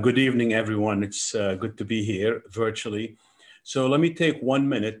am. Good evening, everyone. It's good to be here virtually. So let me take 1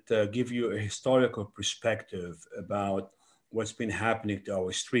 minute to give you a historical perspective about what's been happening to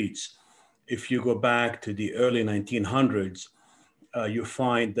our streets. If you go back to the early 1900s, you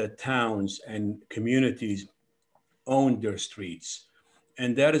find that towns and communities owned their streets.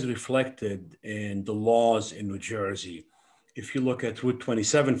 And that is reflected in the laws in New Jersey. If you look at Route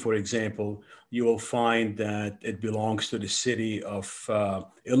 27, for example, you will find that it belongs to the city of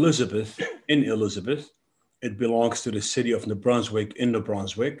Elizabeth in Elizabeth. It belongs to the city of New Brunswick in New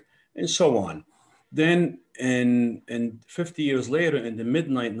Brunswick, and so on. Then in 50 years later, in the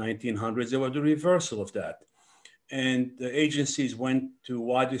mid-1900s, there was a reversal of that. And the agencies went to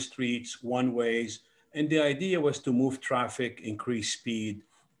wider streets, one-ways, and the idea was to move traffic, increase speed,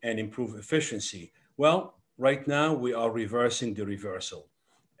 and improve efficiency. Well, right now we are reversing the reversal.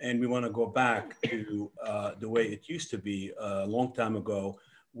 And we want to go back to the way it used to be a long time ago,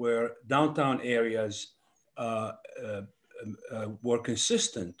 where downtown areas were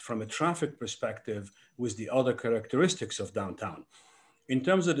consistent from a traffic perspective with the other characteristics of downtown. In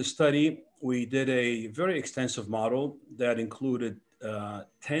terms of the study, we did a very extensive model that included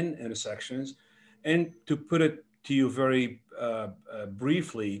 10 intersections. And to put it to you very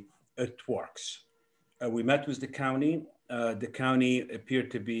briefly, it works. We met with the county. The county appeared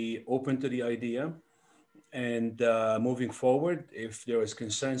to be open to the idea. And moving forward, if there is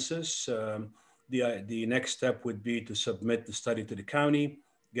consensus, the next step would be to submit the study to the county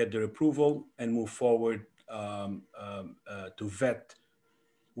get their approval, and move forward to vet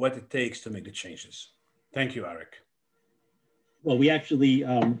what it takes to make the changes. Thank you, Eric. Well, we actually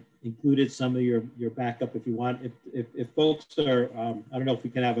included some of your backup if you want. If folks are, I don't know if we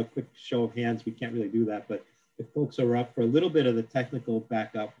can have a quick show of hands. We can't really do that, but if folks are up for a little bit of the technical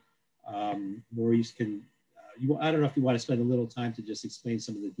backup, Maurice can, I don't know if you want to spend a little time to just explain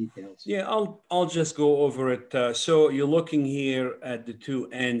some of the details. Yeah, I'll just go over it. So you're looking here at the two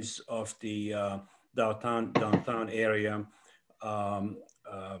ends of the downtown area.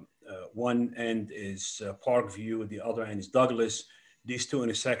 One end is Parkview, the other end is Douglas. These two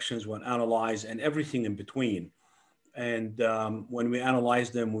intersections were analyzed and everything in between. And when we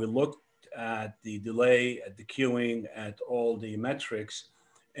analyzed them, we looked at the delay, at the queuing, at all the metrics.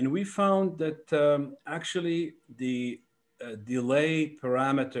 And we found that actually the delay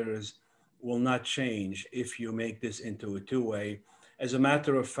parameters will not change if you make this into a two-way. As a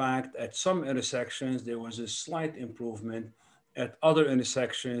matter of fact, at some intersections, there was a slight improvement. At other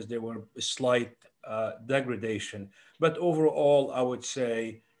intersections, there were a slight degradation. But overall, I would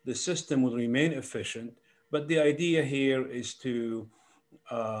say the system will remain efficient. But the idea here is to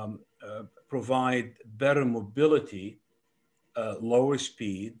provide better mobility, lower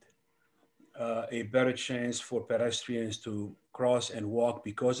speed, a better chance for pedestrians to cross and walk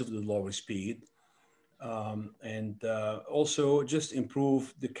because of the lower speed, and also just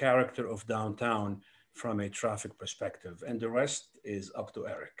improve the character of downtown from a traffic perspective. And the rest is up to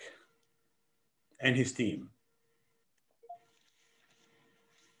Eric and his team.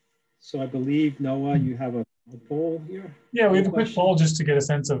 So I believe, Noah, you have a poll here? Yeah, we have a quick poll just to get a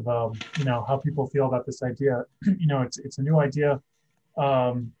sense of how people feel about this idea. It's a new idea.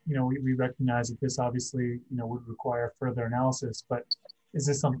 We recognize that this obviously would require further analysis, but is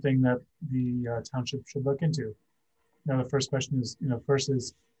this something that the township should look into? The first question is, first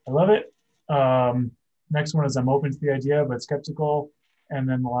is I love it. Next one is I'm open to the idea but skeptical, and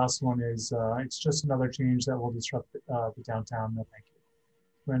then the last one is it's just another change that will disrupt the downtown. No, thank you.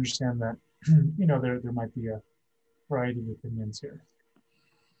 We understand that there might be a variety of opinions here.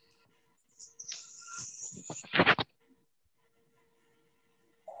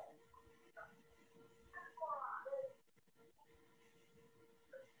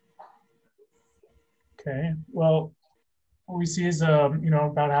 Okay, well, what we see is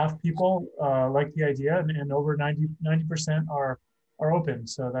about half people like the idea, and over 90% are open.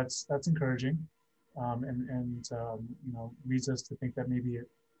 So that's encouraging, and leads us to think that maybe it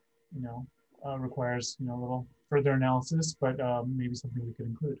requires a little further analysis, but maybe something we could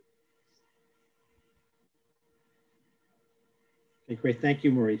include. Okay, great. Thank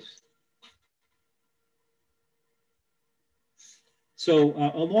you, Maurice. So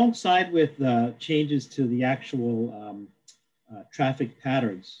alongside with changes to the actual traffic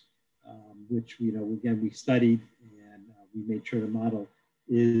patterns, which again we studied and we made sure to model,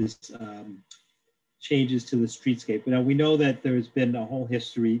 is changes to the streetscape. Now we know that there's been a whole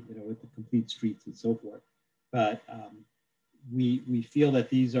history, with the complete streets and so forth, but we feel that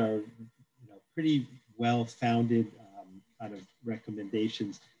these are pretty well-founded kind of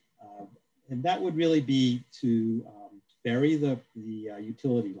recommendations, and that would really be to bury the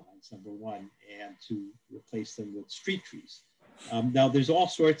utility lines, number one, and to replace them with street trees. Now, there's all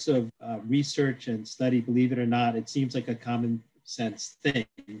sorts of research and study, believe it or not. It seems like a common sense thing,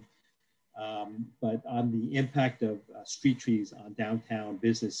 but on the impact of street trees on downtown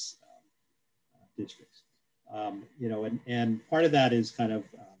business districts. And part of that is kind of,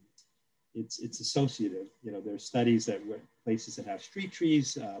 it's associative. There's studies that places that have street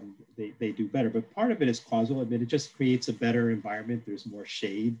trees, they do better, but part of it is causal. I mean, it just creates a better environment. There's more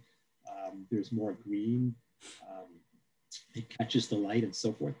shade, there's more green, it catches the light and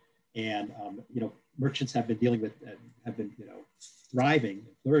so forth. And, merchants have been dealing with, have been, thriving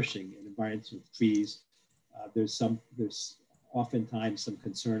and flourishing in environments with trees. There's oftentimes some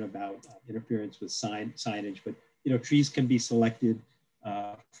concern about interference with signage, but, trees can be selected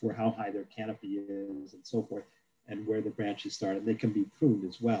for how high their canopy is and so forth, and where the branches start, and they can be pruned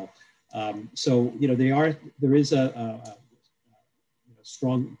as well. So, there is a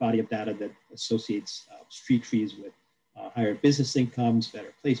strong body of data that associates street trees with higher business incomes,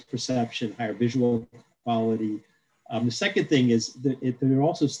 better place perception, higher visual quality. The second thing is that there are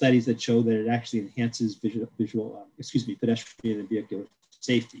also studies that show that it actually enhances pedestrian and vehicular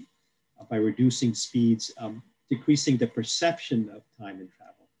safety by reducing speeds, decreasing the perception of time and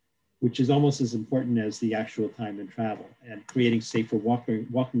travel, which is almost as important as the actual time and travel, and creating safer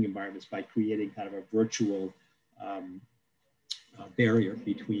walking environments by creating kind of a virtual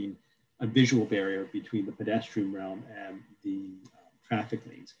visual barrier between the pedestrian realm and the traffic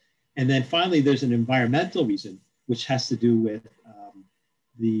lanes. And then finally, there's an environmental reason, which has to do with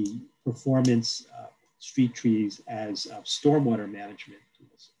the performance of street trees as stormwater management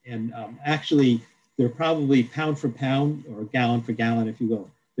tools. And actually, they're probably pound for pound or gallon for gallon, if you will.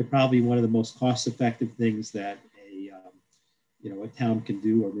 They're probably one of the most cost-effective things that a town can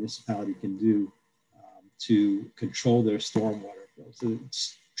do or municipality can do to control their stormwater flow. So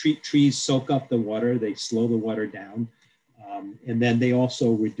trees soak up the water, they slow the water down, and then they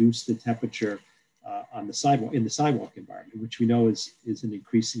also reduce the temperature on the sidewalk, in the sidewalk environment, which we know is an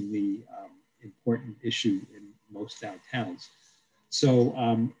increasingly important issue in most downtowns. So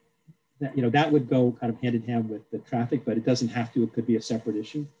that would go kind of hand in hand with the traffic, but it doesn't have to. It could be a separate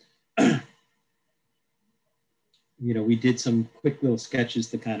issue. We did some quick little sketches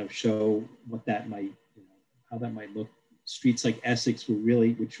to kind of show what that might, how that might look. Streets like Essex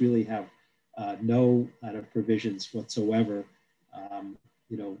which really have no kind of provisions whatsoever,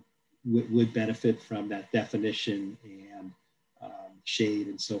 would benefit from that definition and shade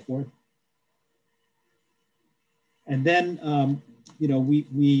and so forth. And then,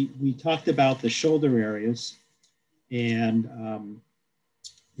 we talked about the shoulder areas and,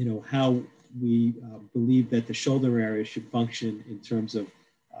 how we believe that the shoulder area should function in terms of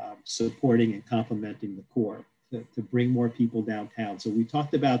supporting and complementing the core to bring more people downtown. So we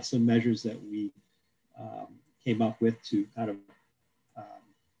talked about some measures that we came up with to kind of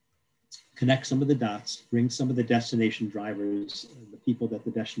connect some of the dots, bring some of the destination drivers, the people that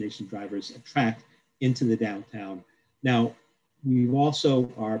the destination drivers attract into the downtown. Now, we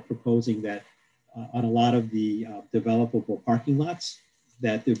also are proposing that on a lot of the developable parking lots,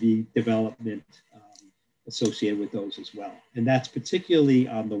 that there be development associated with those as well. And that's particularly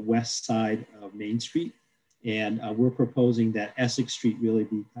on the west side of Main Street. And we're proposing that Essex Street really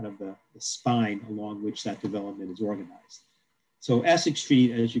be kind of the spine along which that development is organized. So Essex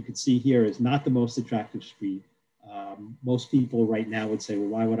Street, as you can see here, is not the most attractive street. Most people right now would say, well,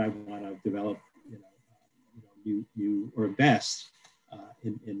 why would I want to develop, new or invest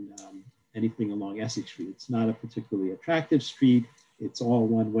in anything along Essex Street? It's not a particularly attractive street. It's all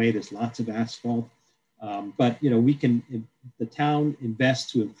one way. There's lots of asphalt. But the town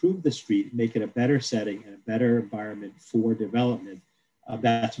invests to improve the street, make it a better setting and a better environment for development.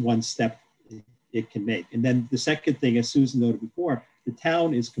 That's one step it can make. And then the second thing, as Susan noted before, the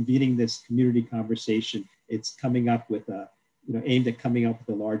town is convening this community conversation. It's coming up with aimed at coming up with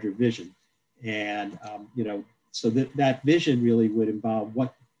a larger vision. And, so that vision really would involve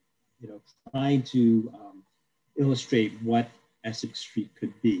trying to illustrate what Essex Street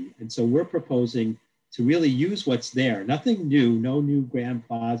could be. And so we're proposing to really use what's there. Nothing new, no new grand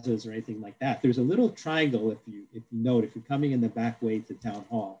plazas or anything like that. There's a little triangle, if you note, if you're coming in the back way to Town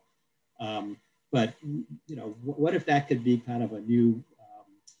Hall. But what if that could be kind of a new,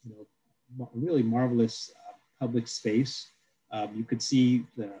 really marvelous public space? You could see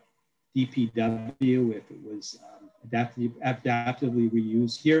the DPW if it was adaptively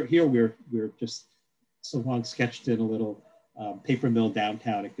reused. Here we're just so long sketched in a little paper mill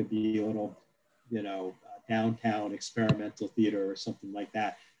downtown. It could be a little, downtown experimental theater or something like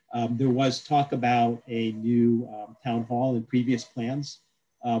that. There was talk about a new town hall in previous plans.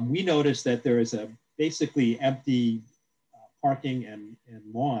 We noticed that there is a basically empty parking and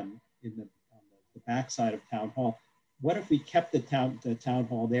lawn on the backside of town hall. What if we kept the town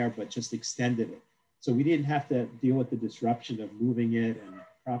hall there, but just extended it? So we didn't have to deal with the disruption of moving it and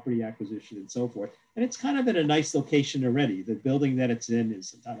property acquisition and so forth. And it's kind of in a nice location already. The building that it's in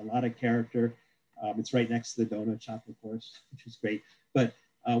has got a lot of character. It's right next to the donut shop, of course, which is great. But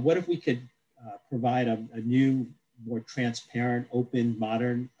what if we could provide a new, more transparent, open,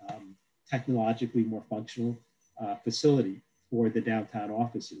 modern, technologically more functional facility for the downtown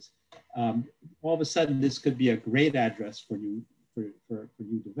offices? All of a sudden, this could be a great address for new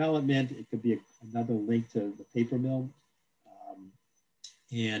development. It could be another link to the paper mill.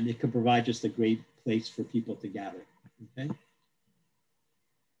 And it could provide just a great place for people to gather, okay?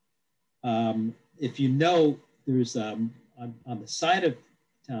 If you know, there's on the side of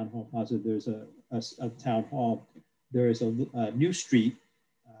Town Hall Plaza, there's a town hall. There is a new street.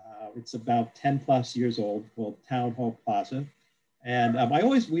 It's about 10 plus years old, called Town Hall Plaza. And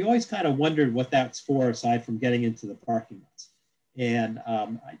we always kind of wondered what that's for, aside from getting into the parking lots. And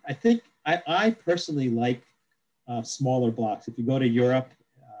I think I personally like smaller blocks. If you go to Europe,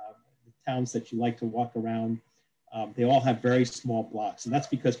 the towns that you like to walk around, they all have very small blocks. And that's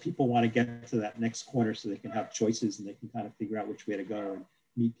because people want to get to that next corner so they can have choices and they can kind of figure out which way to go and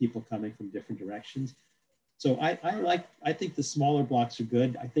meet people coming from different directions. So I think the smaller blocks are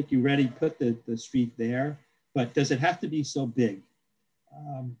good. I think you already put the street there, but does it have to be so big?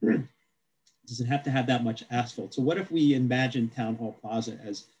 doesn't have to have that much asphalt. So what if we imagine Town Hall Plaza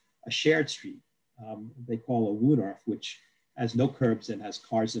as a shared street? They call a Woonarf, which has no curbs and has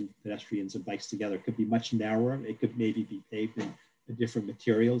cars and pedestrians and bikes together. It could be much narrower. It could maybe be paved in a different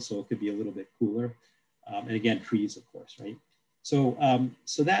material, so it could be a little bit cooler. And again, trees, of course, right? So,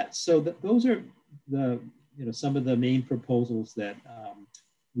 those are the, some of the main proposals that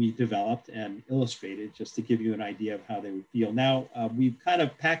we developed and illustrated, just to give you an idea of how they would feel. Now, we've kind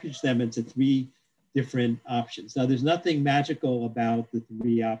of packaged them into 3 different options. Now, there's nothing magical about the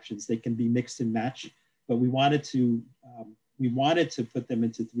 3 options. They can be mixed and matched, but we wanted to put them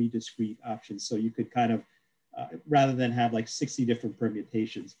into 3 discrete options, so you could kind of, rather than have like 60 different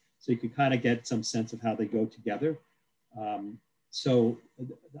permutations, so you could kind of get some sense of how they go together. So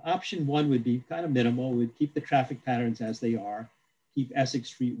the option 1 would be kind of minimal. We'd keep the traffic patterns as they are, keep Essex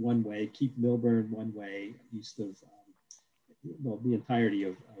Street one way, keep Millburn one way, east of, well, the entirety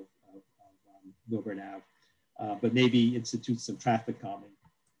of Millburn Ave, but maybe institute some traffic calming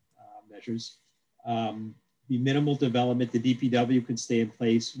measures. Be minimal development. The DPW could stay in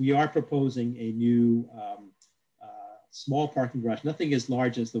place. We are proposing a new small parking garage, nothing as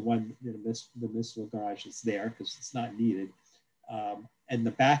large as the one, the municipal garage is there, because it's not needed. And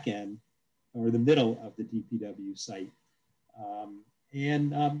the back end or the middle of the DPW site.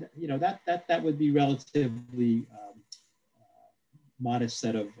 That would be relatively modest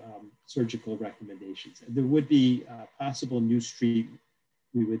set of surgical recommendations. And there would be a possible new street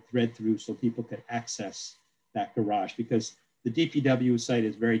we would thread through so people could access that garage, because the DPW site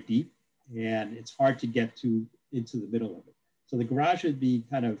is very deep and it's hard to get into the middle of it. So the garage would be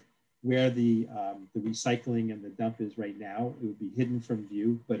kind of where the recycling and the dump is right now. It would be hidden from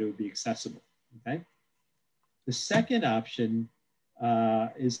view, but it would be accessible, okay? The second option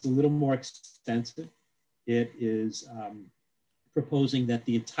is a little more extensive. It is proposing that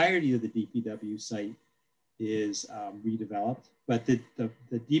the entirety of the DPW site is redeveloped, but the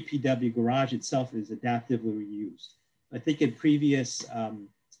DPW garage itself is adaptively reused. I think in previous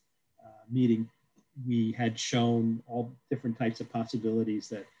meeting, we had shown all different types of possibilities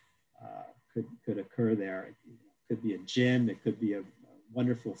that could occur there. It could be a gym, it could be a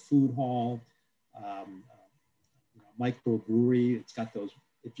wonderful food hall, microbrewery. It's got those,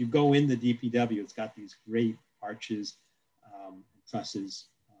 if you go in the DPW, it's got these great arches, trusses,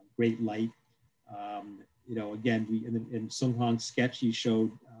 great light. Again, in Sung Hong's sketch, he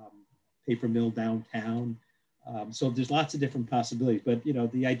showed paper mill downtown. So there's lots of different possibilities, but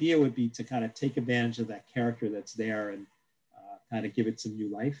the idea would be to kind of take advantage of that character that's there and kind of give it some new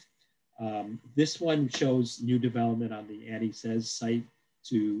life. This one shows new development on the Annie Says site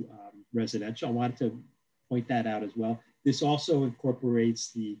to residential. I wanted to point that out as well. This also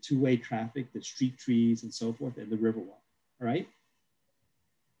incorporates the 2-way traffic, the street trees and so forth, and the Riverwalk, all right?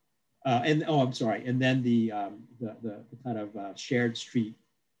 And then the kind of shared street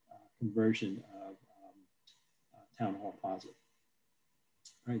conversion of Town Hall Plaza.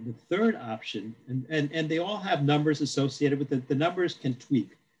 All right, the third option, and they all have numbers associated with it. The numbers can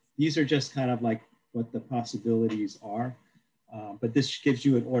tweak. These are just kind of like what the possibilities are, but this gives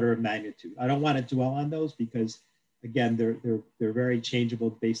you an order of magnitude. I don't want to dwell on those because, again, they're very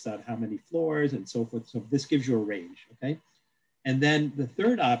changeable based on how many floors and so forth. So this gives you a range, okay? And then the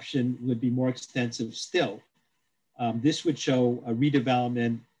third option would be more extensive still. This would show a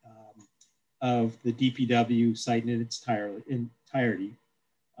redevelopment of the DPW site in its entirety,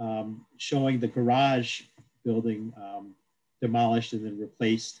 showing the garage building demolished and then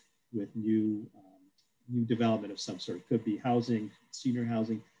replaced with new development of some sort. It could be housing, senior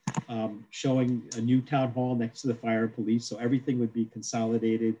housing, showing a new town hall next to the fire and police. So everything would be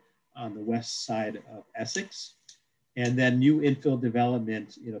consolidated on the west side of Essex. And then new infill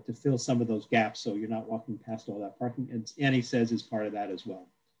development, to fill some of those gaps so you're not walking past all that parking. And Annie Says is part of that as well.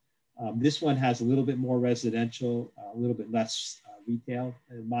 This one has a little bit more residential, a little bit less retail,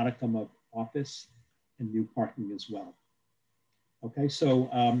 a modicum of office and new parking as well. Okay, so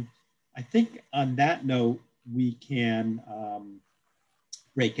I think on that note, we can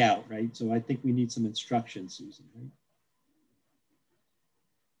break out, right? So I think we need some instructions, Susan,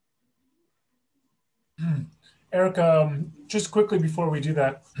 right? Eric, just quickly before we do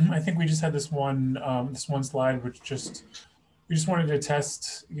that, I think we just had this one slide, which we just wanted to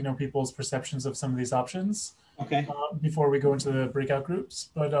test, people's perceptions of some of these options. Okay. Before we go into the breakout groups,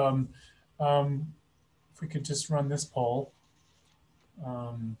 but if we could just run this poll.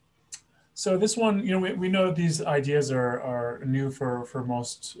 So this one, we know these ideas are new for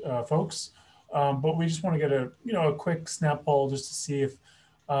most folks, but we just want to get a quick snap poll just to see if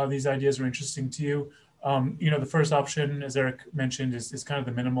these ideas are interesting to you. The first option, as Eric mentioned, is kind of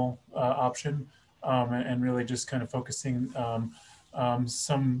the minimal option, and really just kind of focusing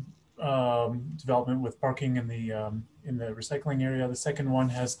some development with parking in the recycling area. The second one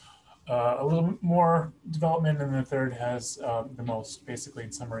has a little more development, and the third has the most, basically,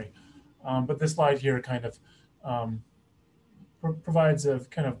 in summary. But this slide here kind of provides a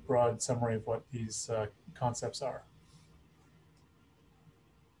kind of broad summary of what these concepts are.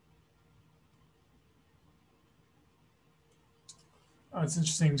 It's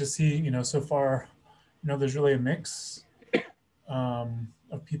interesting to see, so far, there's really a mix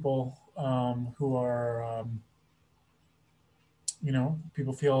of people who are,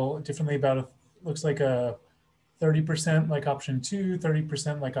 people feel differently about it. Looks like a 30% like option 2,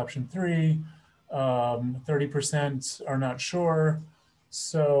 30% like option 3, 30% are not sure.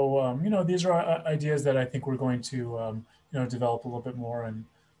 So, these are ideas that I think we're going to, develop a little bit more. And,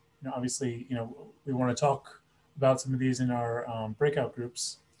 obviously, we want to talk about some of these in our breakout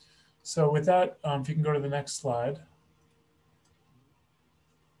groups. So with that, if you can go to the next slide.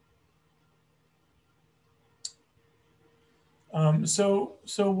 So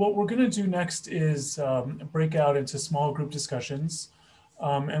what we're going to do next is break out into small group discussions.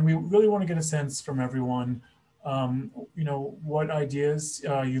 And we really want to get a sense from everyone, what ideas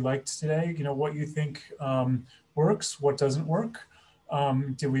you liked today, what you think works, what doesn't work.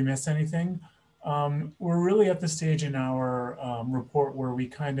 Did we miss anything? We're really at the stage in our report where we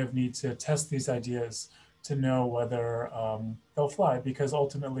kind of need to test these ideas to know whether they'll fly, because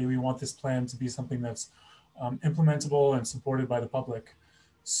ultimately we want this plan to be something that's implementable and supported by the public.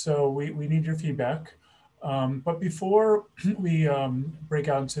 So we need your feedback. But before we break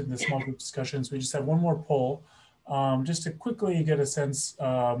out into the small group discussions, we just have one more poll, just to quickly get a sense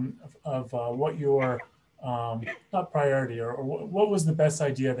of what your, not priority, or what was the best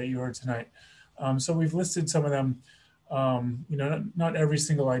idea that you heard tonight. So we've listed some of them. Not every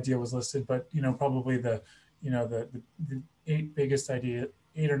single idea was listed, but probably the 8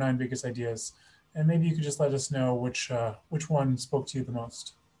 or 9 biggest ideas. And maybe you could just let us know which one spoke to you the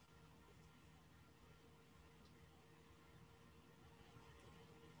most.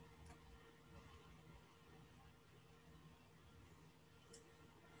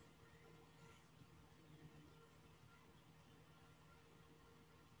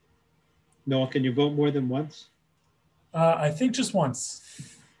 Noah, can you vote more than once? I think just once.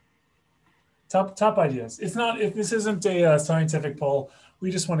 Top ideas. It's not. If this isn't a scientific poll, we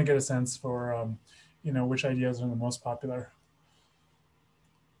just want to get a sense for which ideas are the most popular.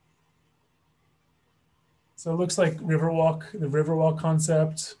 So it looks like the Riverwalk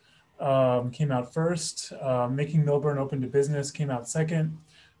concept came out first. Making Millburn open to business came out second,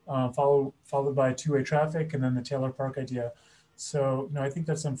 followed by two-way traffic, and then the Taylor Park idea. So I think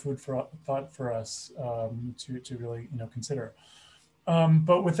that's some food for thought for us to really consider.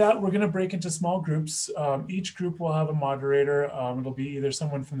 But with that, we're going to break into small groups. Each group will have a moderator. It'll be either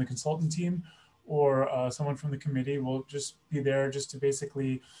someone from the consultant team or someone from the committee. Will just be there just to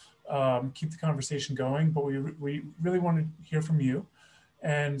basically keep the conversation going. But we really want to hear from you.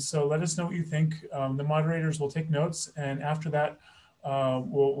 And so let us know what you think. The moderators will take notes. And after that,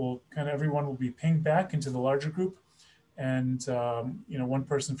 we'll kind of everyone will be pinged back into the larger group. And one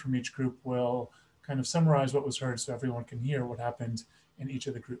person from each group will kind of summarize what was heard so everyone can hear what happened in each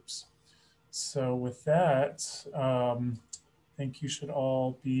of the groups. So with that, I think you should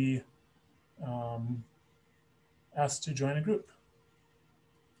all be asked to join a group.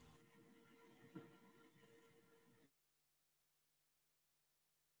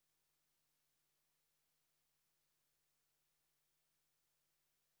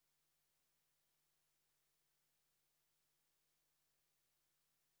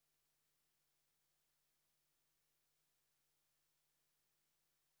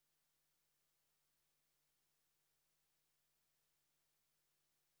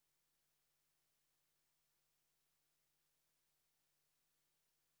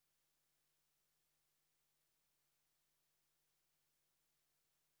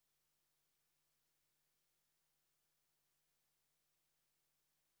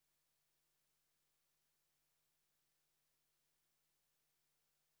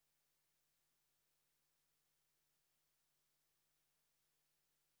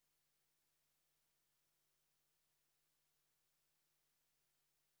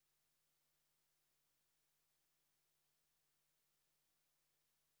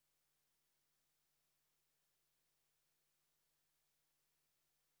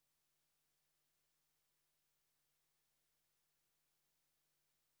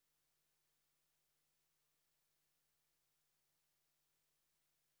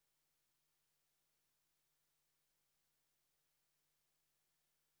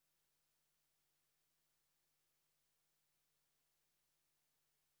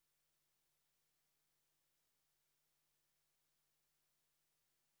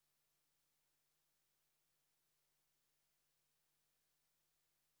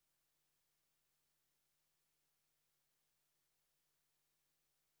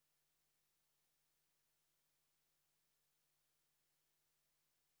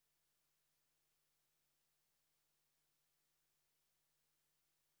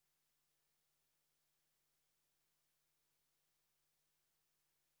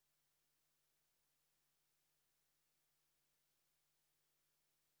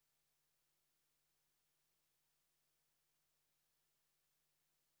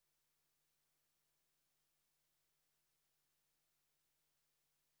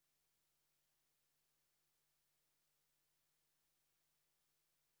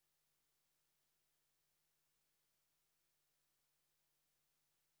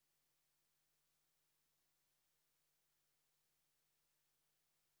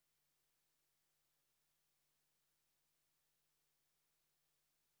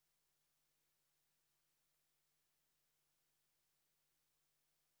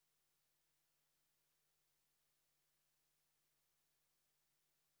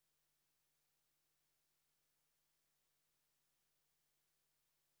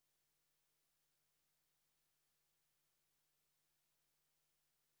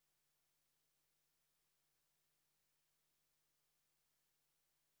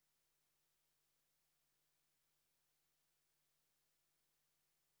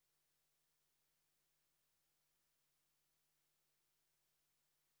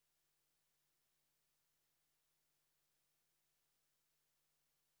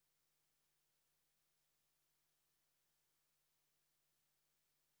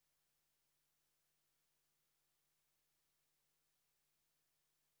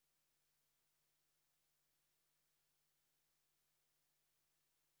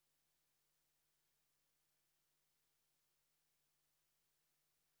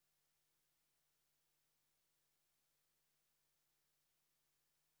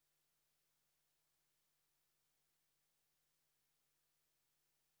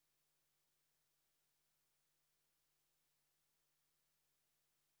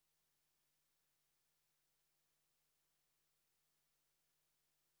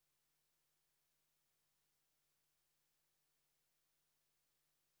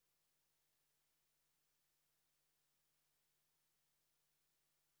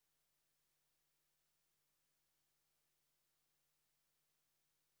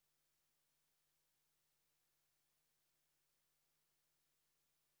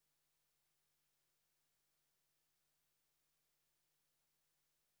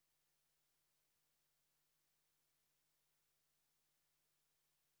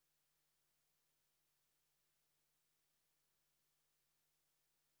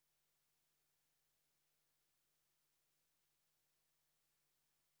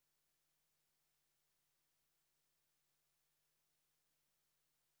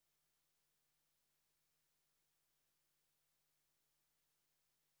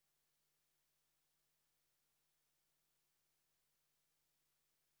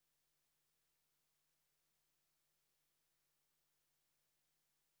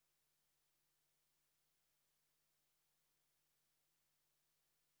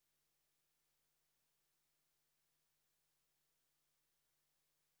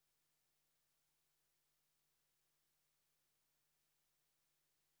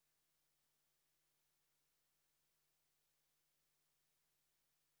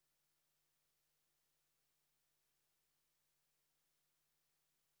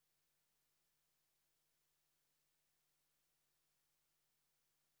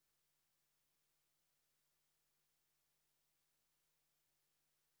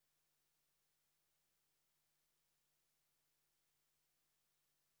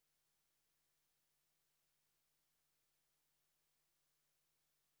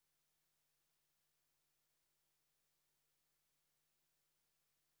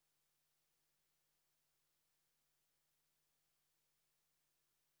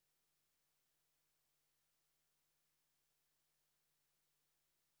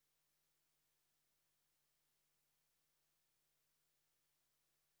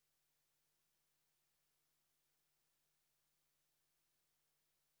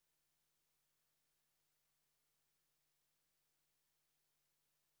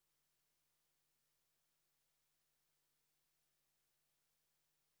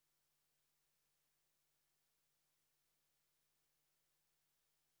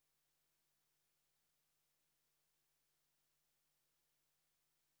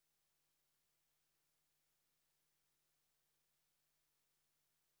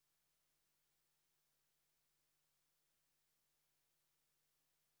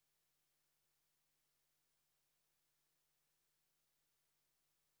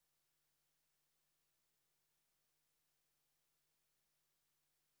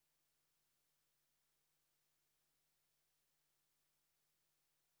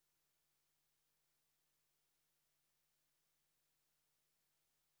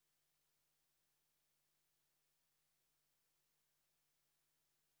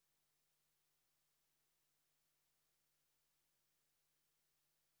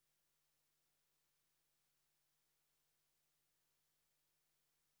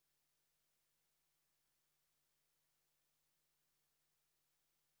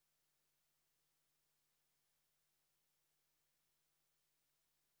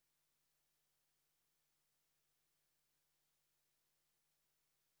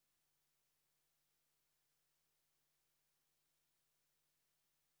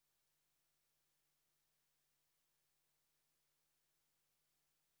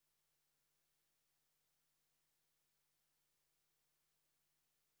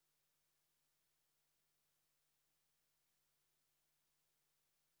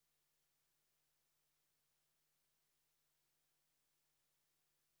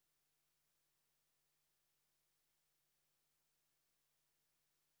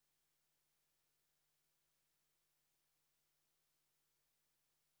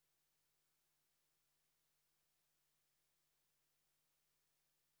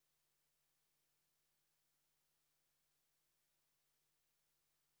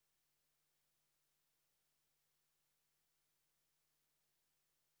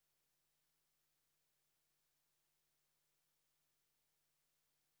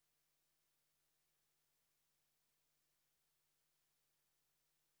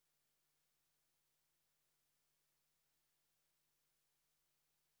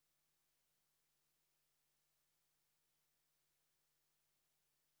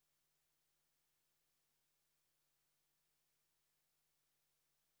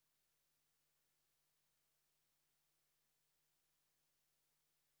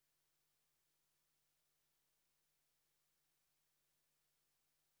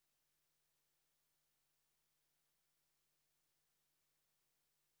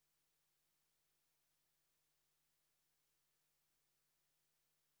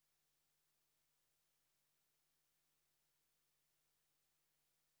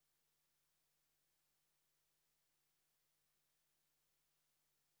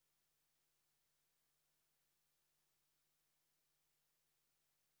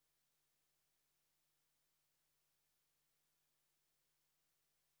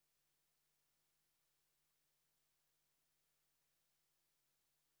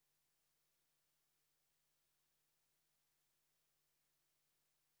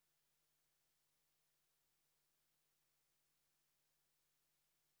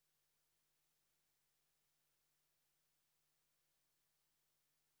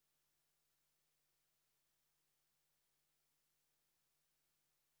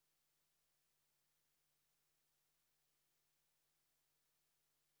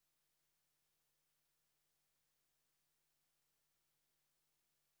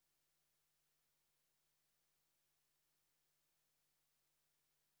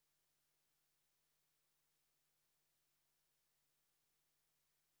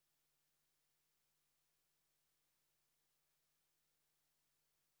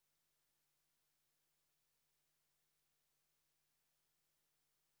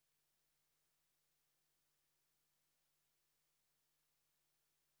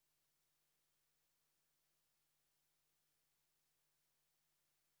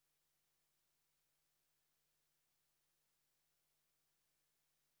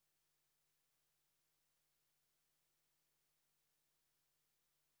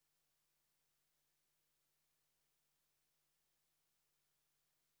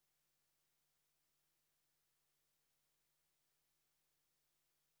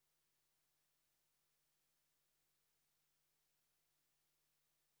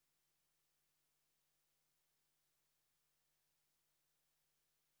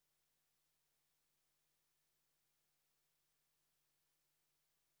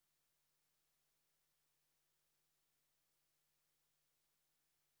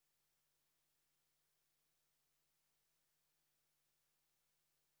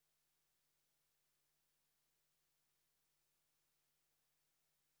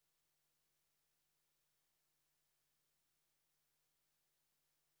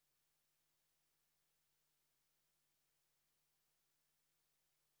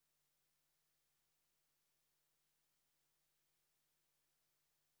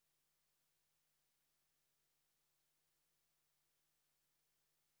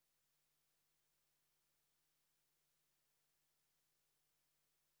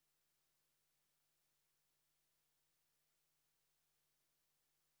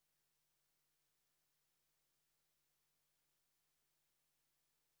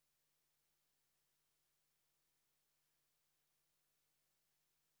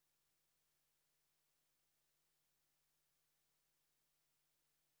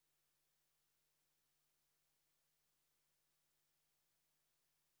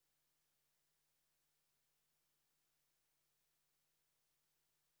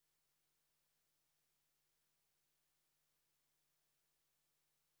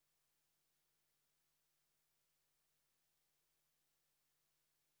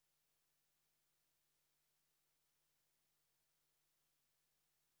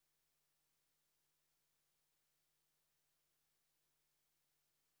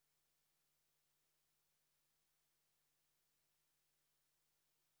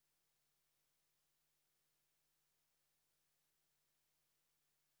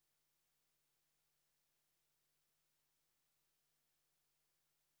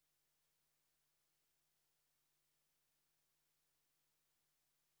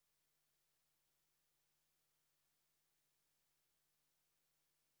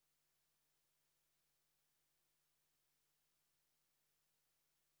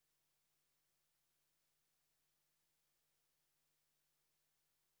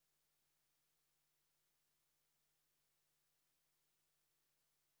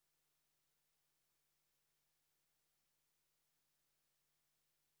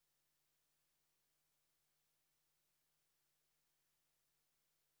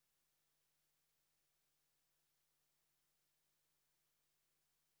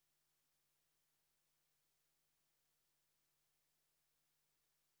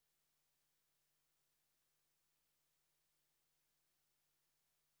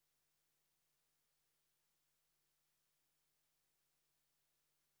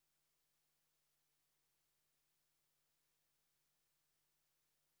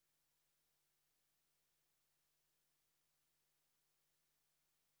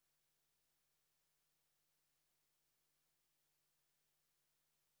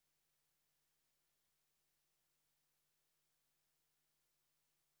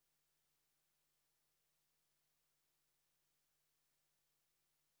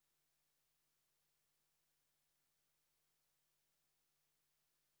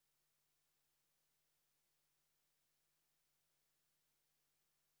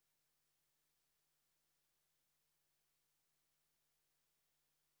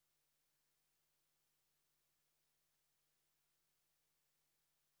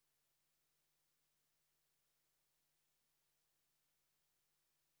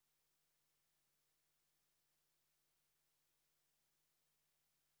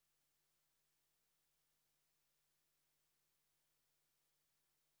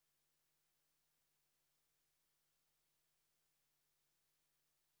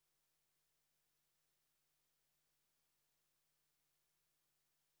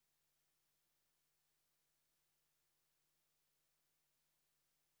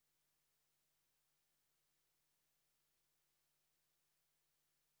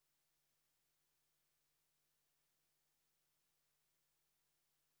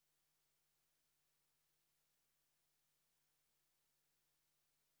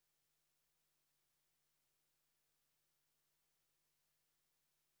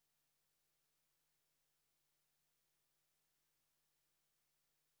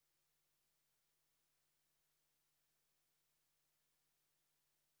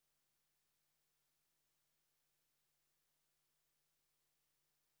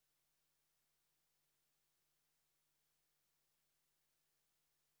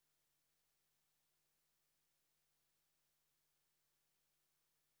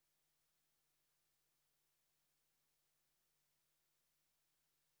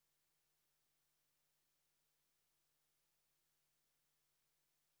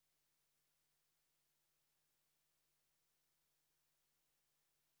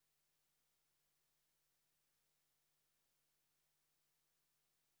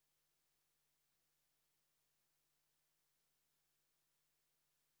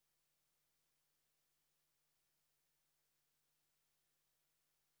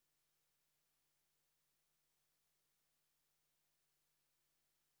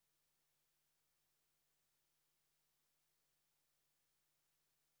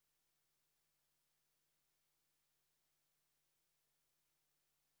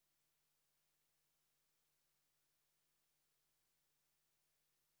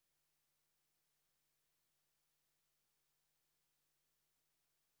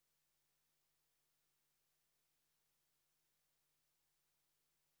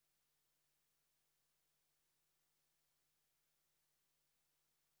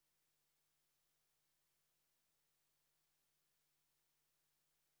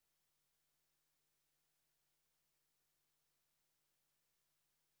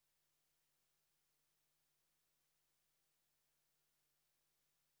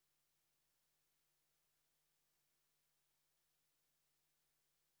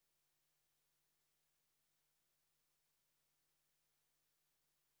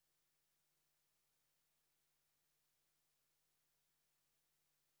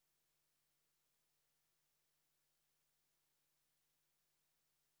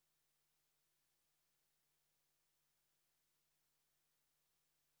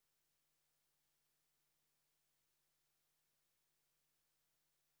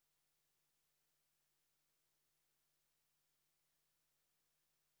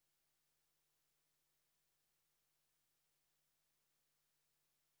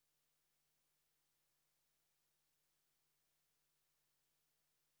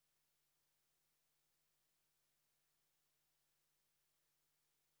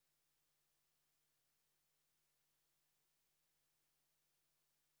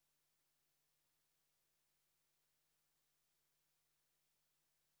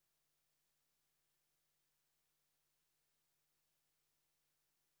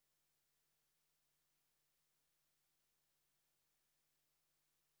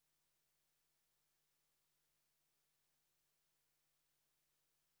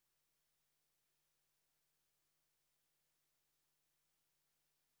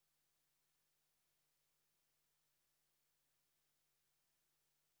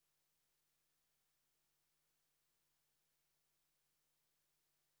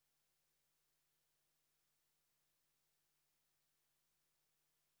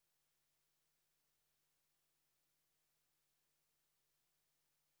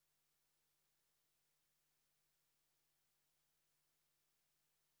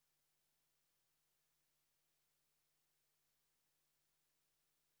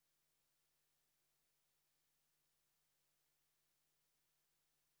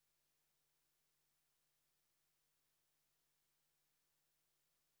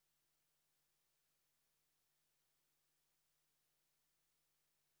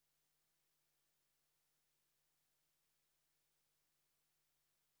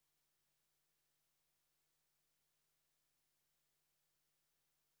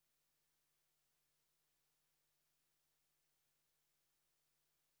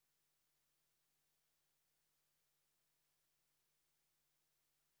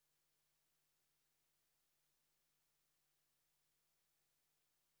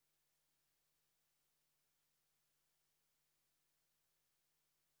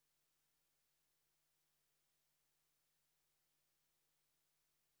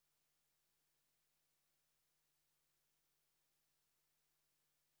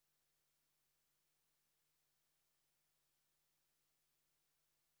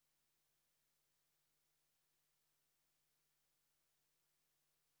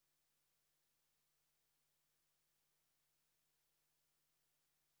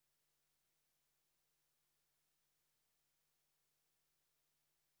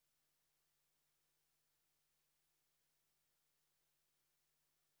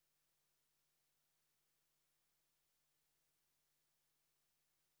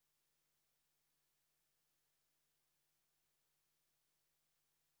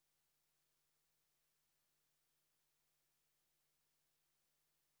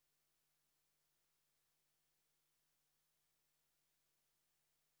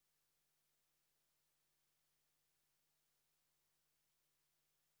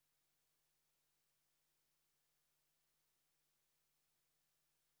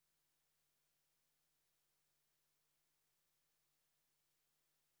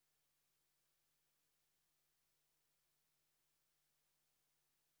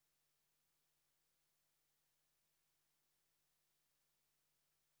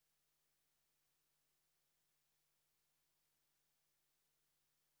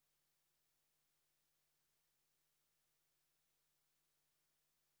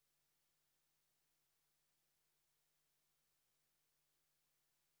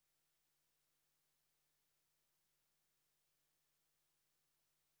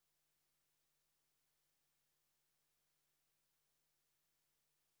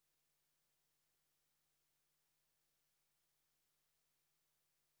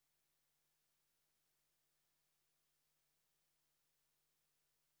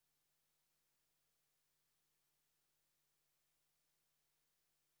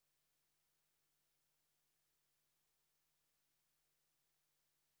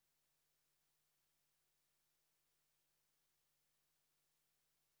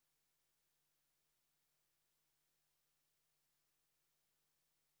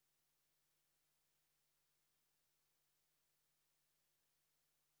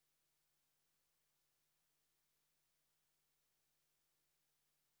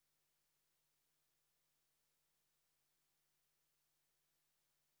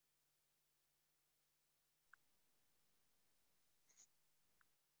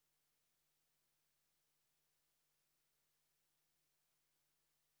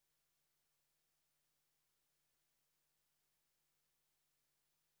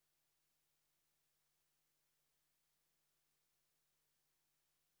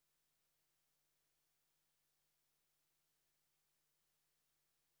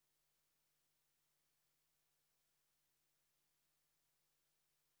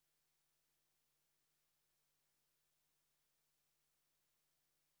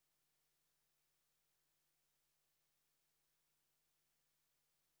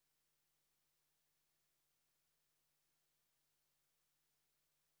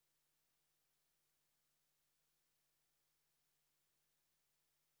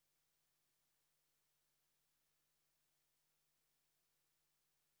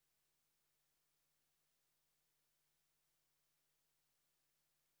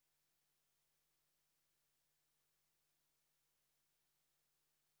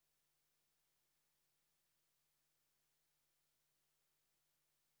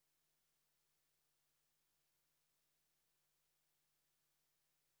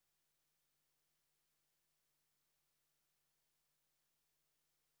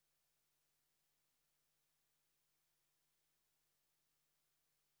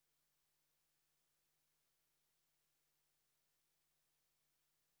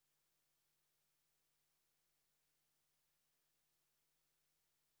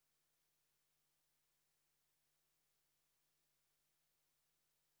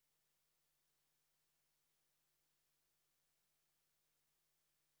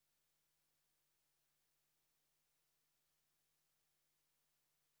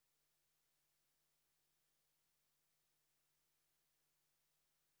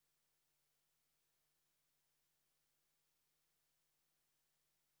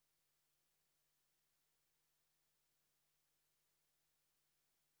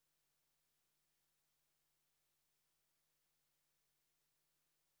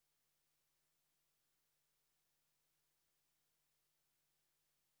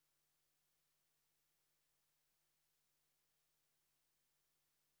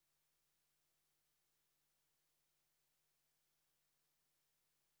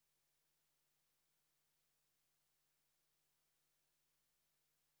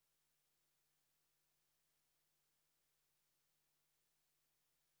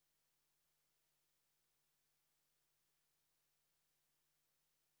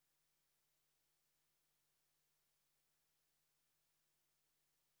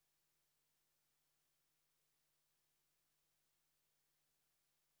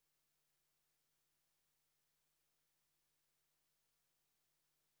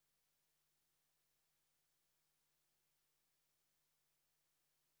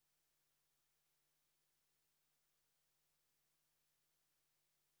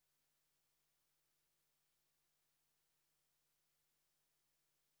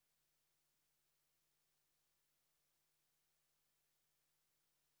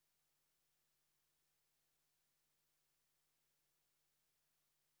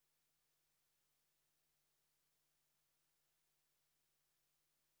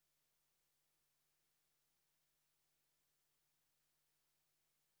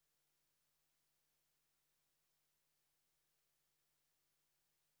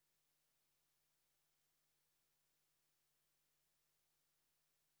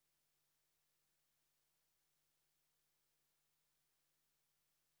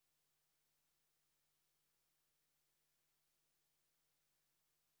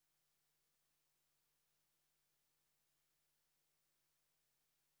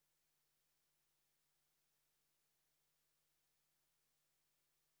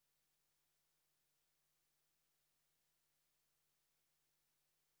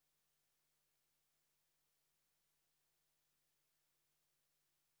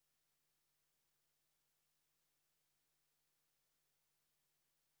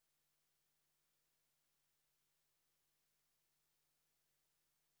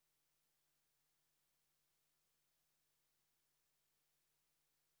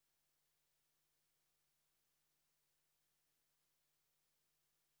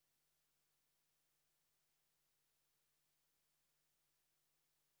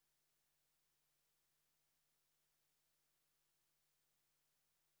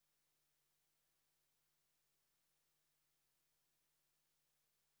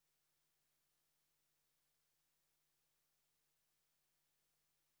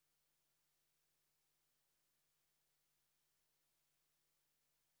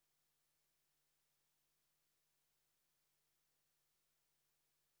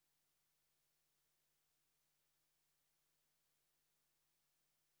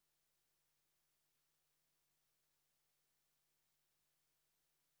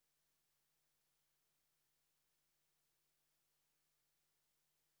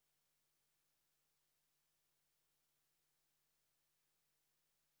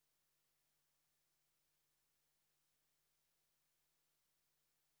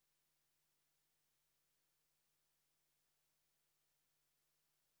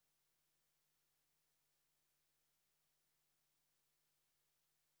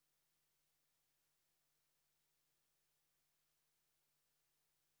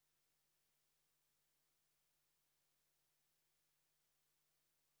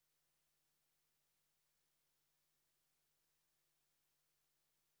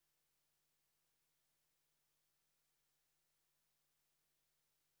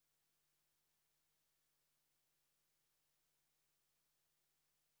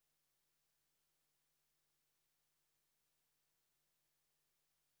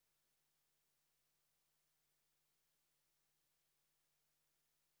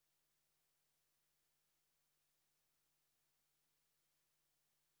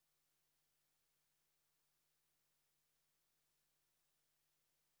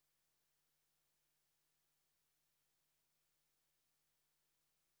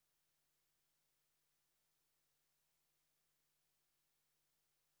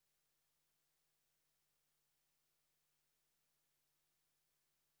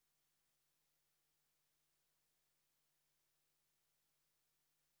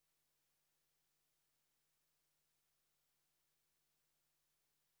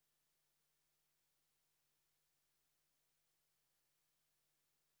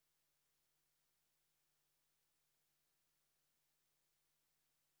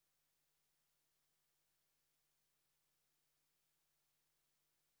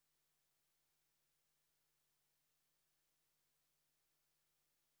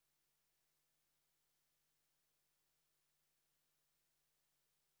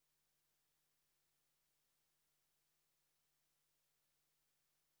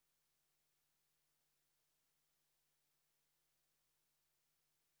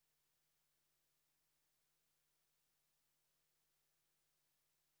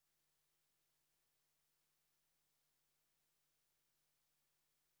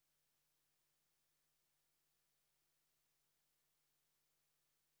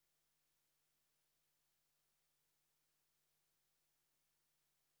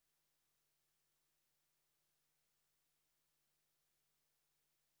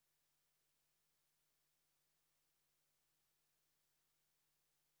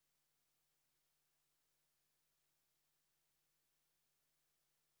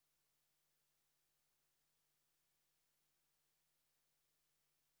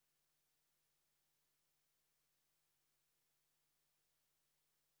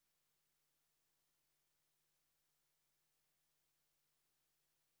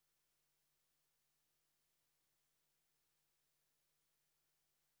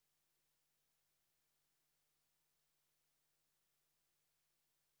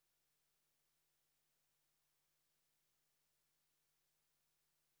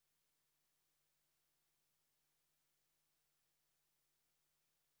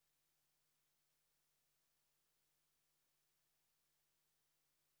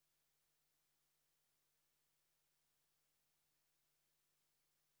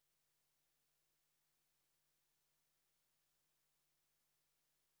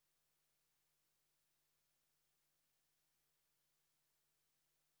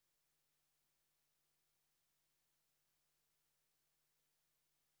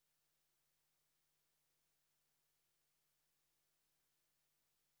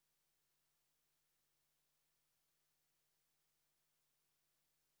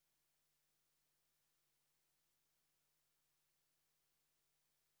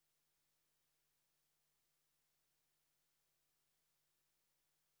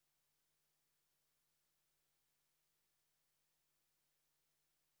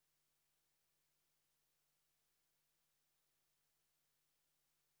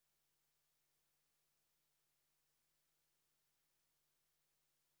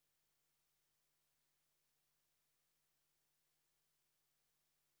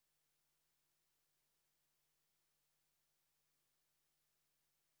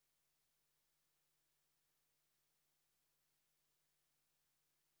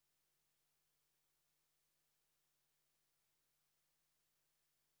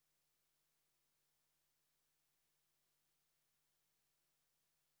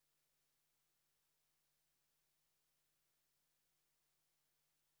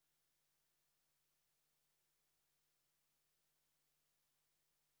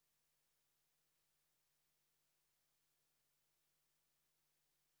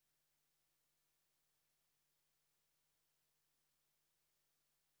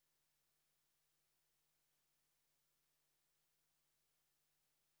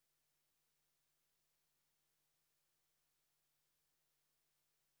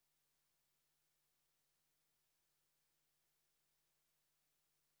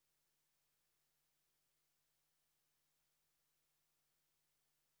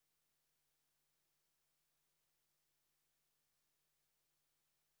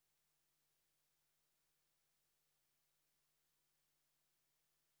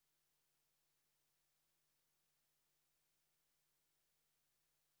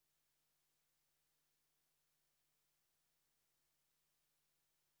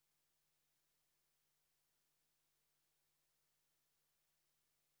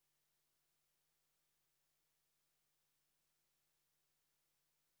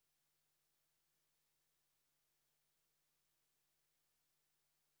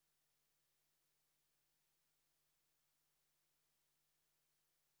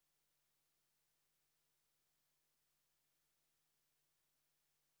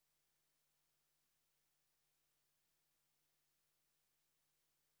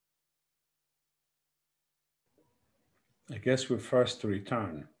 I guess we're first to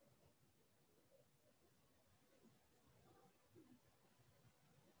return.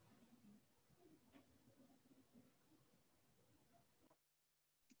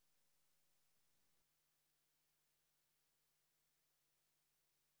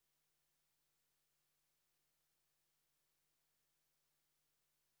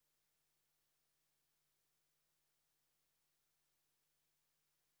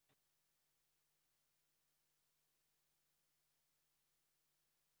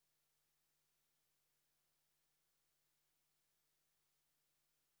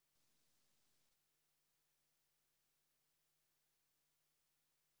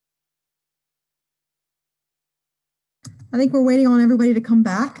 I think we're waiting on everybody to come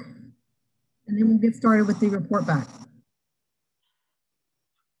back, and then we'll get started with the report back.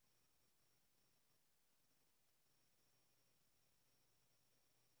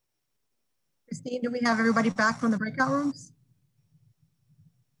 Christine, do we have everybody back from the breakout rooms?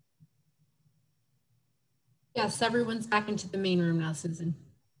 Yes, everyone's back into the main room now, Susan.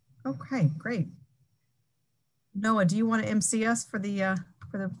 Okay, great. Noah, do you want to MC us for the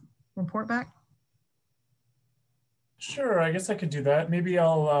report back? Sure, I guess I could do that. Maybe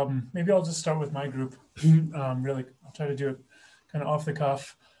I'll just start with my group. Really, I'll try to do it kind of off the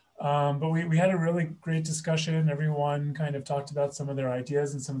cuff. But we had a really great discussion. Everyone kind of talked about some of their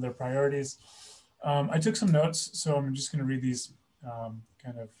ideas and some of their priorities. I took some notes, so I'm just going to read these,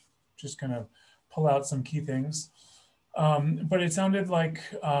 kind of pull out some key things. But it sounded like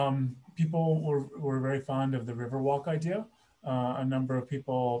people were very fond of the Riverwalk idea. A number of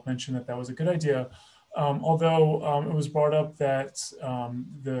people mentioned that that was a good idea. Although it was brought up that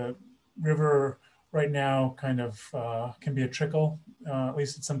the river right now kind of can be a trickle, at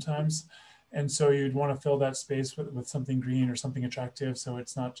least at sometimes. And so you'd want to fill that space with something green or something attractive. So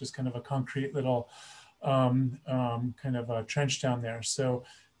it's not just kind of a concrete little kind of a trench down there. So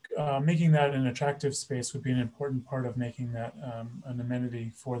making that an attractive space would be an important part of making that an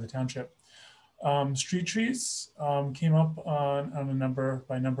amenity for the township. Street trees came up on a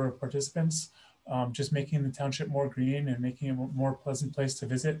number of participants. Just making the township more green and making it a more pleasant place to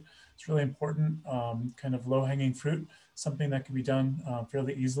visit. It's really important, kind of low-hanging fruit, something that can be done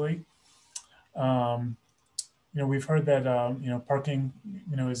fairly easily. We've heard that parking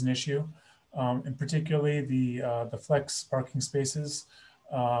is an issue, and particularly the flex parking spaces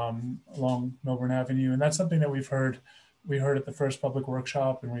along Millburn Avenue, and that's something that we heard at the first public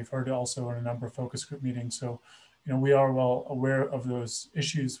workshop, and we've heard also in a number of focus group meetings. So we are well aware of those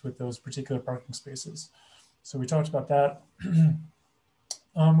issues with those particular parking spaces. So we talked about that.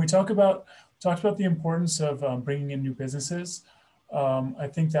 We talked about the importance of bringing in new businesses. I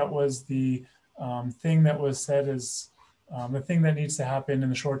think that was the thing that was said as the thing that needs to happen in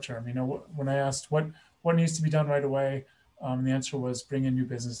the short term. When I asked what needs to be done right away, the answer was bring in new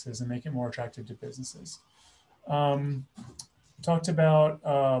businesses and make it more attractive to businesses. Talked about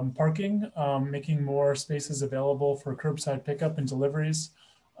parking, making more spaces available for curbside pickup and deliveries,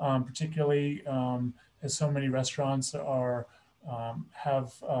 particularly as so many restaurants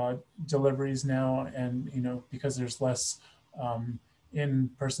have deliveries now, and because there's less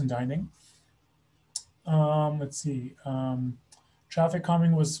in-person dining. Let's see. Traffic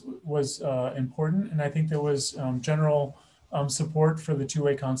calming was important, and I think there was general support for the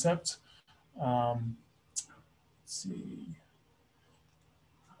two-way concept. Let's see.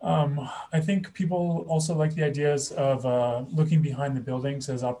 I think people also like the ideas of looking behind the buildings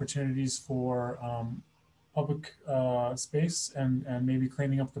as opportunities for public space and maybe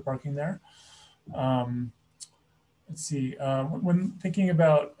cleaning up the parking there. Let's see, when thinking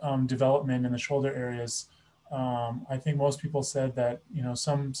about development in the shoulder areas, I think most people said that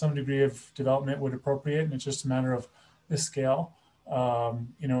some degree of development would appropriate, and it's just a matter of the scale.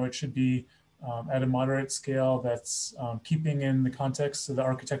 It should be at a moderate scale that's keeping in the context of the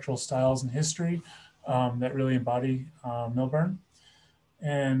architectural styles and history that really embody Millburn.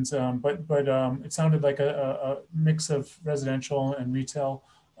 And but it sounded like a mix of residential and retail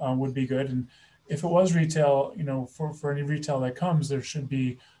would be good. And if it was retail, for any retail that comes, there should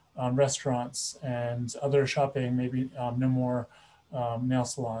be restaurants and other shopping, maybe no more nail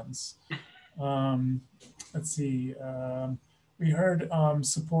salons. Let's see. We heard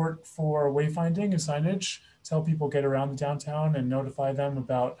support for wayfinding and signage to help people get around the downtown and notify them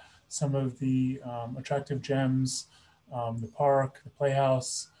about some of the attractive gems, the park, the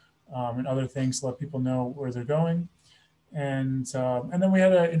playhouse, and other things to let people know where they're going. And then we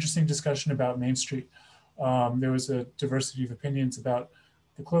had an interesting discussion about Main Street. There was a diversity of opinions about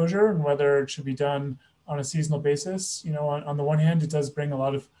the closure and whether it should be done on a seasonal basis. On the one hand, it does bring a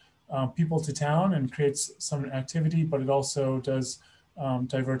lot of people to town and creates some activity, but it also does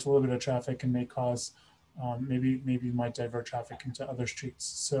divert a little bit of traffic and may cause maybe might divert traffic into other streets.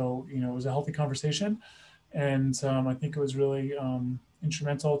 So, you know, it was a healthy conversation. And I think it was really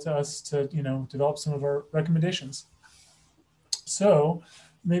instrumental to us to, you know, develop some of our recommendations. So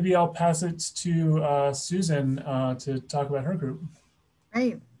maybe I'll pass it to Susan to talk about her group.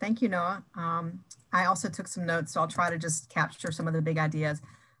 Great, thank you, Noah. I also took some notes, so I'll try to just capture some of the big ideas.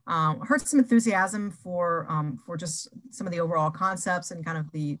 Heard some enthusiasm for just some of the overall concepts and kind of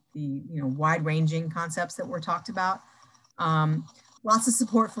the wide-ranging concepts that were talked about. Lots of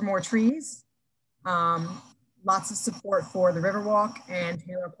support for more trees. Lots of support for the Riverwalk and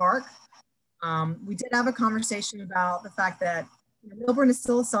Taylor Park. We did have a conversation about the fact that Millburn is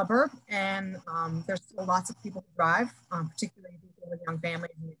still a suburb, and there's still lots of people who drive, particularly people with young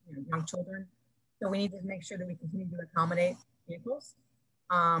families and young children. So we need to make sure that we continue to accommodate vehicles.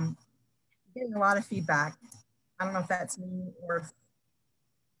 Getting a lot of feedback. I don't know if that's me or if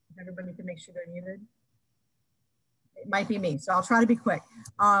everybody can make sure they're muted. It might be me, so I'll try to be quick.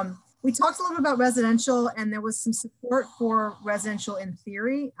 We talked a little bit about residential, and there was some support for residential in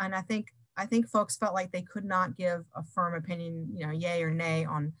theory, and I think folks felt like they could not give a firm opinion, you know, yay or nay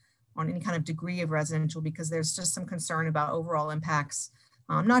on any kind of degree of residential, because there's just some concern about overall impacts,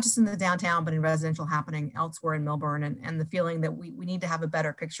 not just in the downtown, but in residential happening elsewhere in Millburn, and the feeling that we need to have a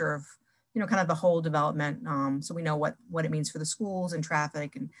better picture of, you know, kind of the whole development, so we know what it means for the schools and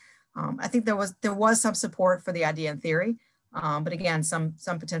traffic. And I think there was some support for the idea in theory, but again, some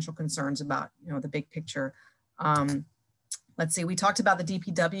potential concerns about, you know, the big picture. Let's see, we talked about the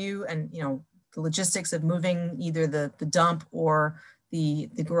DPW and, you know, the logistics of moving either the dump or the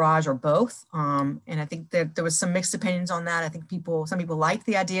garage or both. And I think that there was some mixed opinions on that. I think some people liked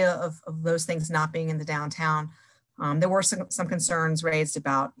the idea of those things not being in the downtown. There were some concerns raised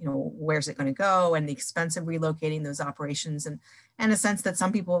about, you know, where's it going to go and the expense of relocating those operations, and a sense that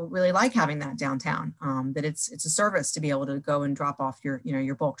some people really like having that downtown, that it's a service to be able to go and drop off your, you know,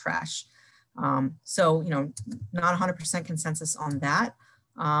 your bulk trash. So, you know, not 100% consensus on that.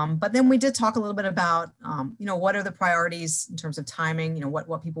 But then we did talk a little bit about, you know, what are the priorities in terms of timing, you know,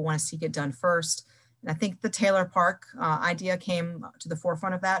 what people want to see get done first. And I think the Taylor Park idea came to the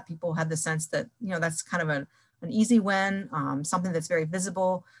forefront of that. People had the sense that, you know, that's kind of an easy win, something that's very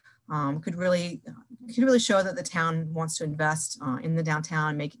visible, could really show that the town wants to invest in the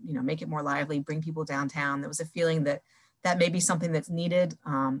downtown, make it more lively, bring people downtown. There was a feeling that may be something that's needed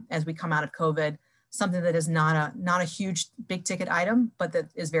as we come out of COVID, something that is not a huge big ticket item, but that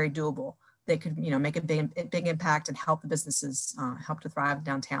is very doable. That could, you know, make a big impact and help the businesses help to thrive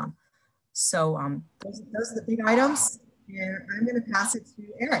downtown. So those are the big items, and I'm going to pass it to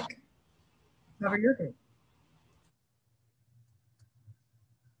Eric. Cover your group.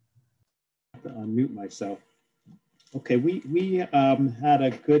 Unmute myself. Okay, we had a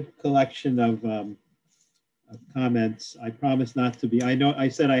good collection of comments. I promise not to be. I know I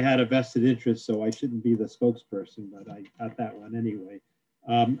said I had a vested interest, so I shouldn't be the spokesperson, but I got that one anyway.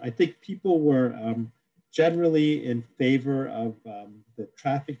 I think people were generally in favor of the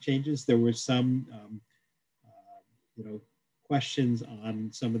traffic changes. There were some, you know, questions on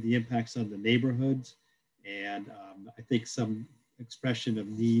some of the impacts on the neighborhoods, and I think some expression of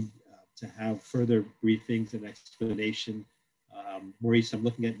need to have further briefings and explanation. Maurice, I'm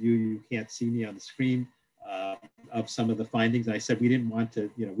looking at you. You can't see me on the screen. Of some of the findings. I said we didn't want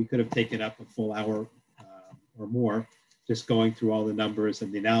to, you know, we could have taken up a full hour or more just going through all the numbers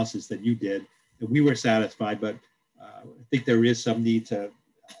and the analysis that you did. And we were satisfied, but I think there is some need to,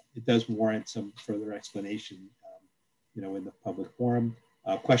 it does warrant some further explanation, you know, in the public forum.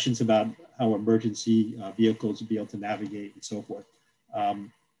 Questions about how emergency vehicles will be able to navigate and so forth.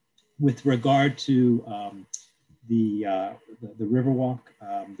 With regard to the Riverwalk,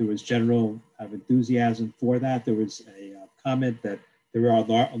 there was general enthusiasm for that. There was a comment that there are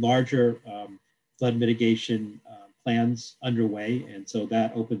larger flood mitigation plans underway, and so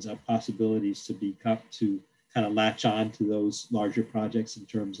that opens up possibilities to kind of latch on to those larger projects in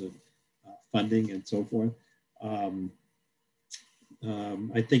terms of funding and so forth. I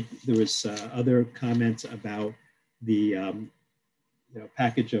think there was other comments about the you know,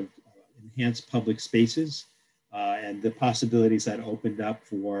 package of enhanced public spaces. And the possibilities that opened up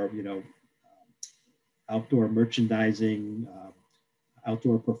for, you know, outdoor merchandising,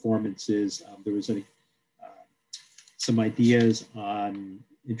 outdoor performances. There was some ideas on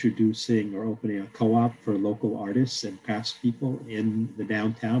introducing or opening a co-op for local artists and craftspeople in the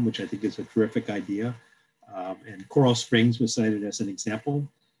downtown, which I think is a terrific idea. And Coral Springs was cited as an example.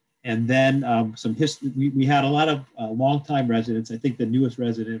 And then some history. We had a lot of longtime residents. I think the newest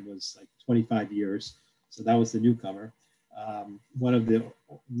resident was like 25 years. So that was the newcomer. One of the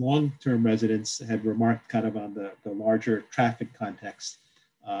long-term residents had remarked kind of on the larger traffic context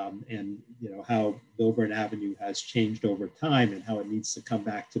and how Millburn Avenue has changed over time and how it needs to come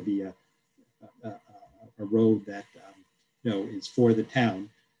back to be a road that is for the town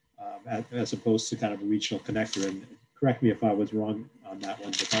as opposed to kind of a regional connector. And correct me if I was wrong on that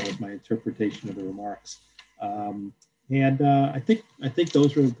one, but that was my interpretation of the remarks. I think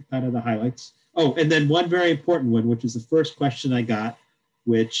those were kind of the highlights. Oh, and then one very important one, which is the first question I got,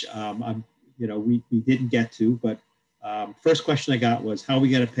 which we didn't get to, but first question I got was, how are we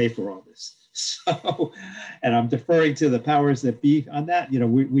going to pay for all this? So, and I'm deferring to the powers that be on that.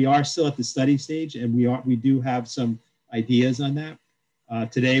 We are still at the study stage, and we do have some ideas on that.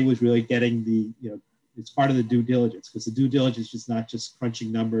 Today was really getting it's part of the due diligence, because the due diligence is not just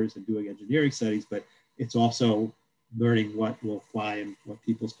crunching numbers and doing engineering studies, but it's also learning what will fly and what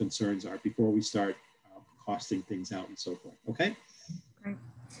people's concerns are before we start costing things out and so forth. Okay.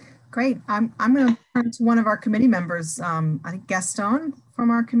 Great. I'm going to turn to one of our committee members. I think Gaston from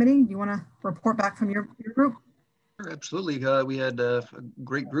our committee. Do you want to report back from your group? Sure, absolutely. We had a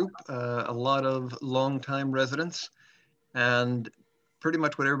great group, a lot of longtime residents, and pretty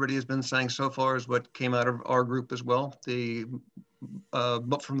much what everybody has been saying so far is what came out of our group as well.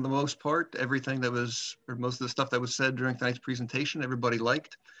 But from the most part, everything that was, or most of the stuff that was said during tonight's presentation, everybody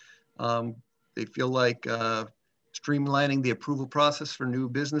liked. They feel like streamlining the approval process for new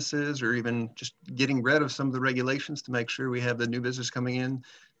businesses, or even just getting rid of some of the regulations to make sure we have the new business coming in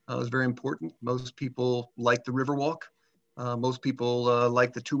is very important. Most people like the Riverwalk. Most people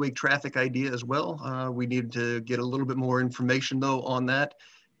like the two-way traffic idea as well. We need to get a little bit more information though on that,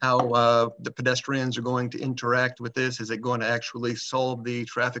 how the pedestrians are going to interact with this. Is it going to actually solve the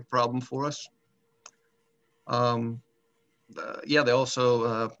traffic problem for us? Yeah, they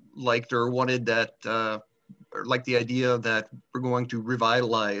also liked or wanted that, or like the idea that we're going to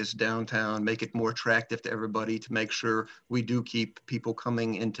revitalize downtown, make it more attractive to everybody, to make sure we do keep people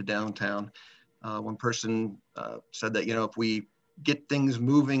coming into downtown. One person said that, if we get things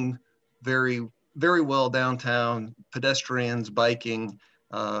moving very, very well downtown, pedestrians, biking,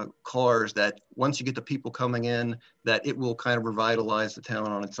 cars, that once you get the people coming in, that it will kind of revitalize the town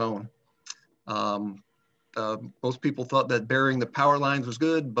on its own. Most people thought that burying the power lines was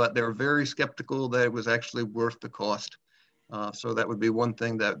good, but they were very skeptical that it was actually worth the cost. So that would be one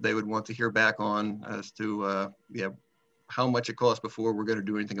thing that they would want to hear back on, as to how much it costs before we're going to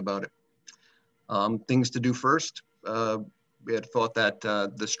do anything about it. Things to do first. We had thought that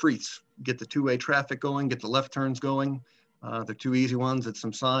the streets, get the two-way traffic going, get the left turns going. The two easy ones, it's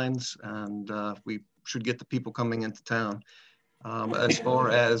some signs, and we should get the people coming into town. As far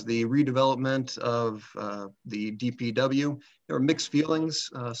as the redevelopment of the DPW, there were mixed feelings.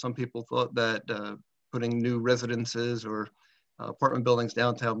 Some people thought that putting new residences or apartment buildings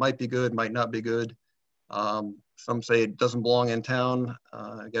downtown might be good, might not be good. Some say it doesn't belong in town.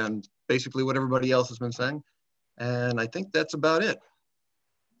 Again, basically what everybody else has been saying. And I think that's about it.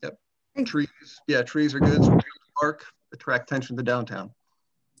 Yep. Trees, yeah, trees are good. So park, attract attention to downtown.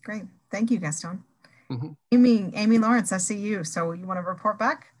 Great. Thank you, Gaston. Mm-hmm. Amy Lawrence, I see you. So you want to report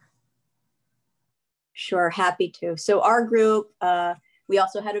back? Sure, happy to. So our group, we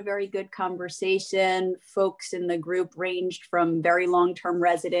also had a very good conversation. Folks in the group ranged from very long-term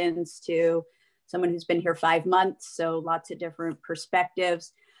residents to someone who's been here 5 months. So lots of different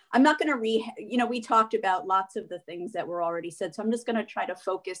perspectives. I'm not going to we talked about lots of the things that were already said. So I'm just going to try to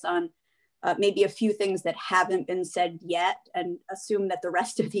focus on maybe a few things that haven't been said yet, and assume that the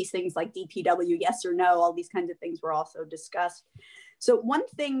rest of these things like DPW, yes or no, all these kinds of things were also discussed. So one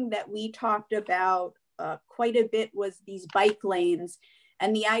thing that we talked about quite a bit was these bike lanes,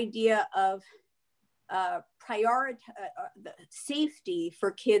 and the idea of safety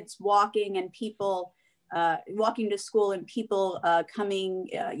for kids walking and people walking to school, and people coming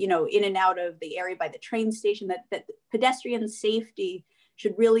in and out of the area by the train station, that pedestrian safety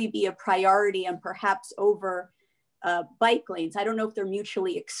should really be a priority, and perhaps over bike lanes. I don't know if they're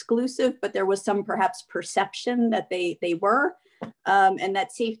mutually exclusive, but there was some perhaps perception that they were, and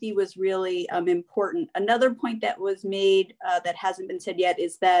that safety was really important. Another point that was made that hasn't been said yet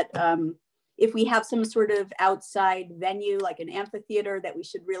is that if we have some sort of outside venue like an amphitheater, that we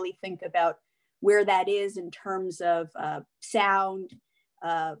should really think about where that is in terms of sound,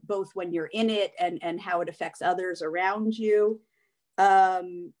 both when you're in it and how it affects others around you. Let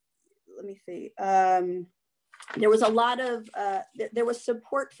me see. There was a lot of, there was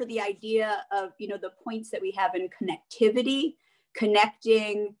support for the idea of, the points that we have in connectivity,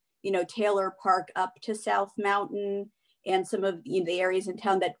 connecting, Taylor Park up to South Mountain and some of the areas in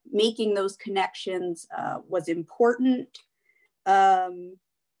town, that making those connections was important.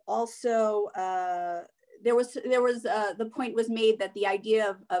 Also, the point was made that the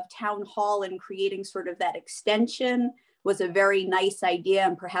idea of town hall and creating sort of that extension was a very nice idea,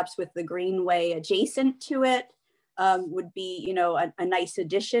 and perhaps with the Greenway adjacent to it would be, a nice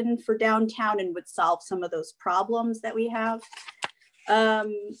addition for downtown and would solve some of those problems that we have.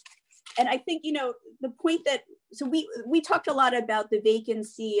 And I think, the point that, so we talked a lot about the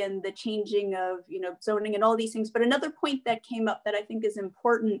vacancy and the changing of, zoning and all these things, but another point that came up that I think is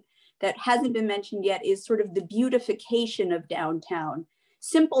important that hasn't been mentioned yet is sort of the beautification of downtown.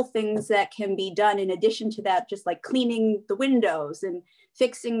 Simple things that can be done in addition to that, just like cleaning the windows and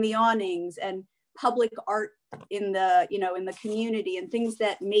fixing the awnings and public art in the, in the community, and things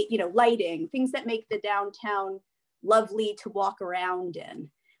that make, lighting, things that make the downtown lovely to walk around in.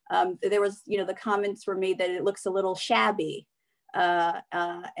 There was, the comments were made that it looks a little shabby. And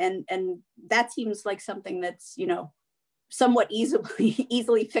that seems like something that's, somewhat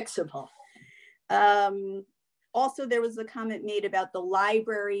easily fixable. Also, there was a comment made about the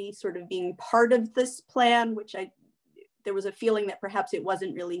library sort of being part of this plan, which there was a feeling that perhaps it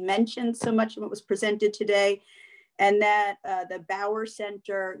wasn't really mentioned so much in what was presented today. And that the Bauer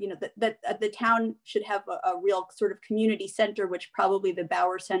Center, that the town should have a real sort of community center, which probably the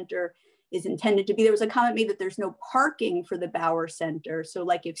Bauer Center is intended to be. There was a comment made that there's no parking for the Bauer Center. So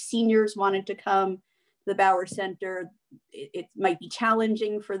like if seniors wanted to come to the Bauer Center, it might be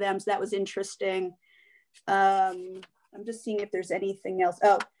challenging for them. So that was interesting. I'm just seeing if there's anything else.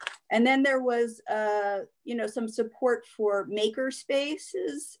 Oh, and then there was, some support for maker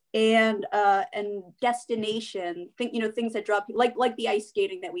spaces and destination, things that draw people, like the ice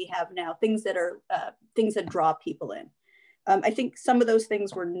skating that we have now, things that are things that draw people in. I think some of those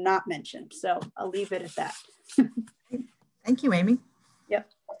things were not mentioned, so I'll leave it at that. Thank you, Amy. Yep.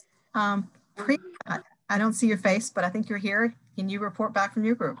 I don't see your face, but I think you're here. Can you report back from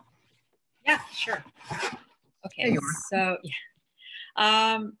your group? Yeah, sure. Okay, so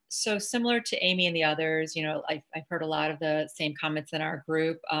yeah. So similar to Amy and the others, I've heard a lot of the same comments in our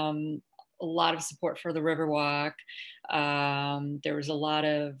group. A lot of support for the Riverwalk. There was a lot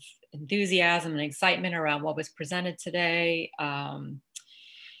of enthusiasm and excitement around what was presented today.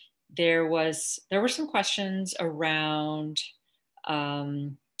 There were some questions around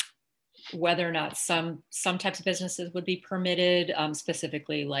whether or not some types of businesses would be permitted,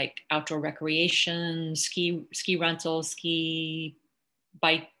 specifically like outdoor recreation, ski rentals, ski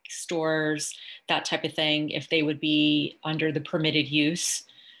bike stores, that type of thing, if they would be under the permitted use.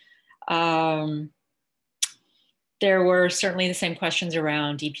 There were certainly the same questions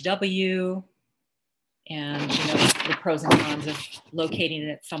around DPW and the pros and cons of locating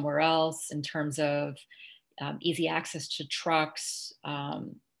it somewhere else in terms of easy access to trucks,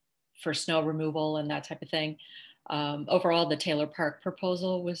 for snow removal and that type of thing. Overall, the Taylor Park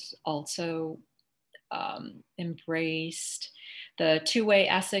proposal was also embraced. The two-way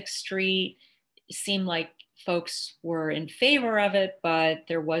Essex Street seemed like folks were in favor of it, but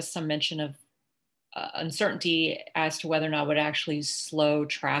there was some mention of uncertainty as to whether or not it would actually slow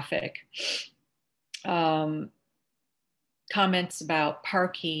traffic. Comments about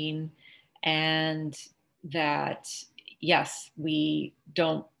parking and that, yes, we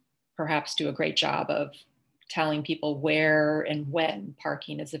don't perhaps do a great job of telling people where and when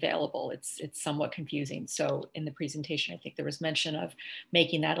parking is available. It's somewhat confusing. So in the presentation, I think there was mention of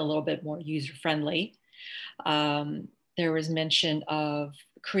making that a little bit more user-friendly. There was mention of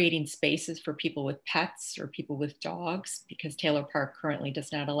creating spaces for people with pets or people with dogs, because Taylor Park currently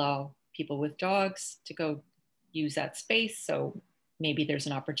does not allow people with dogs to go use that space. So maybe there's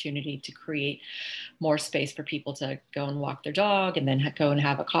an opportunity to create more space for people to go and walk their dog and then go and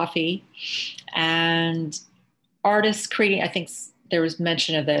have a coffee. And artists creating, I think there was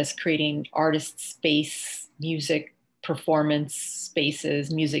mention of this, creating artist space, music performance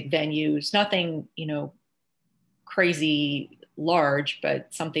spaces, music venues, nothing, crazy large, but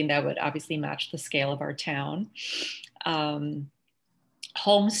something that would obviously match the scale of our town.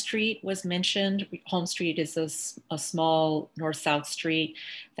 Home Street was mentioned. Home Street is a small north-south street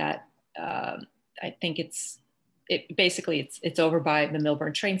that I think it's over by the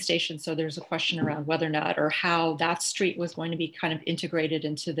Millburn train station. So there's a question around whether or not or how that street was going to be kind of integrated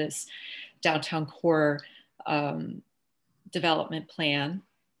into this downtown core development plan.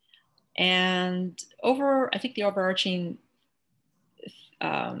 And I think the overarching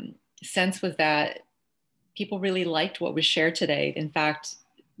sense was that people really liked what was shared today. In fact,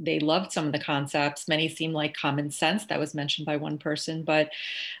 they loved some of the concepts. Many seemed like common sense. That was mentioned by one person, but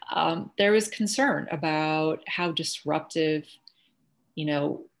there was concern about how disruptive, you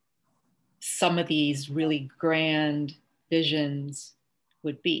know, some of these really grand visions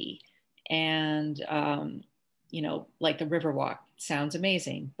would be. And, you know, like the Riverwalk sounds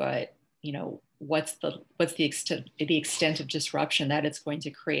amazing, but, you know, what's the extent of disruption that it's going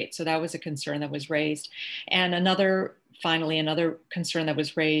to create? So that was a concern that was raised. And another concern that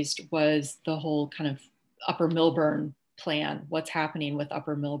was raised was the whole kind of Upper Millburn plan. What's happening with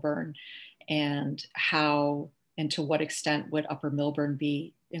Upper Millburn, and how and to what extent would Upper Millburn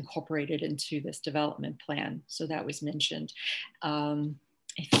be incorporated into this development plan? So that was mentioned. I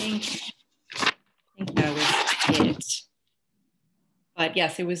think that was it. But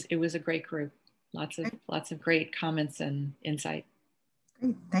yes, it was a great group. Lots of great comments and insight.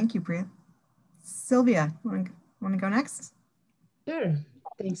 Great, thank you, Priya. Sylvia, want to go next? Sure,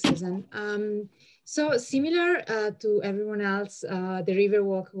 thanks, Susan. So similar to everyone else, the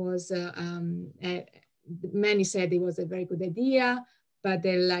Riverwalk was, many said it was a very good idea, but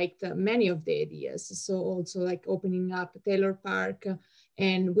they liked many of the ideas. So also like opening up Taylor Park,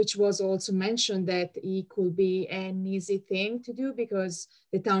 and which was also mentioned that it could be an easy thing to do because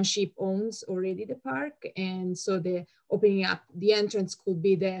the township owns already the park. And so the opening up the entrance could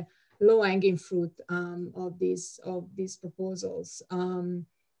be the low-hanging fruit of these proposals.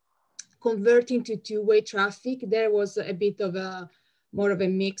 Converting to two-way traffic, there was a bit of more of a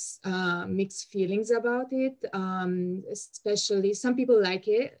mixed feelings about it. Especially some people like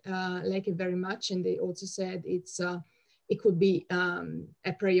it very much, and they also said it could be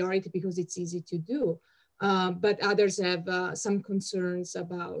a priority because it's easy to do. But others have some concerns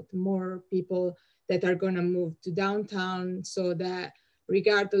about more people that are going to move to downtown, so that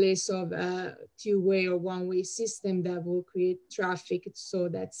regardless of a two-way or one-way system, that will create traffic. So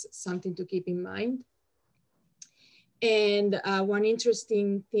that's something to keep in mind. And one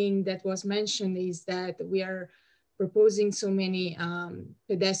interesting thing that was mentioned is that we are proposing so many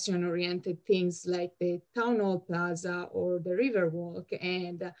pedestrian-oriented things like the Town Hall Plaza or the Riverwalk.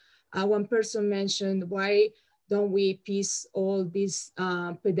 And one person mentioned, why don't we piece all these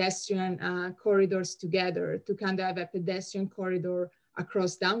pedestrian corridors together to kind of have a pedestrian corridor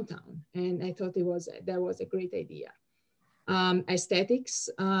across downtown? And I thought that was a great idea. Aesthetics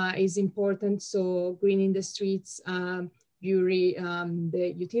is important, so greening the streets, the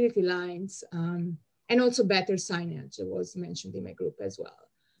utility lines, and also better signage was mentioned in my group as well.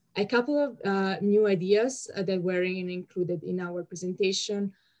 A couple of new ideas that were included in our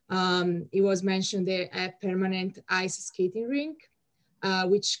presentation. It was mentioned a permanent ice skating rink,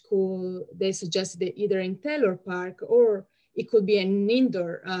 which they suggested either in Taylor Park, or it could be an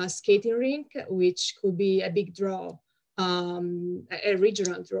indoor skating rink, which could be a big draw, a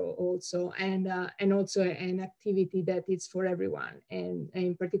regional draw also, and also an activity that is for everyone, and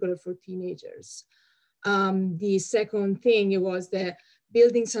in particular for teenagers. The second thing was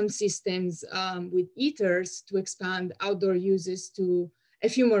building some systems with heaters to expand outdoor uses to a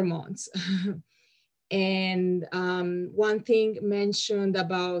few more months. And one thing mentioned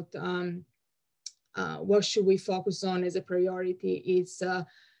about what should we focus on as a priority is the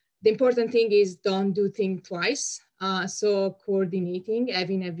important thing is don't do things twice. So coordinating,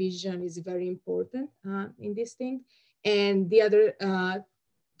 having a vision is very important in this thing. And the other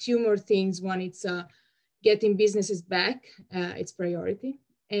two more things, one, it's getting businesses back, it's priority,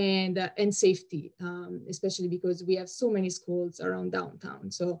 and safety, especially because we have so many schools around downtown.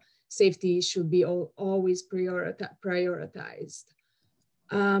 So safety should be always prioritized.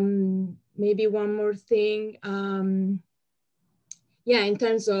 Maybe one more thing. Yeah, in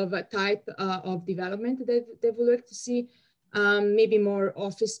terms of a type of development that they would like to see, maybe more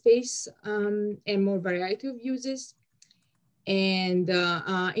office space and more variety of uses. And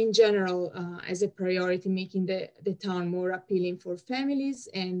in general, as a priority, making the town more appealing for families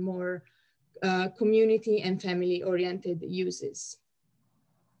and more community and family-oriented uses.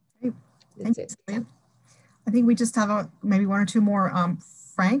 Great. That's it. I think we just have maybe one or two more.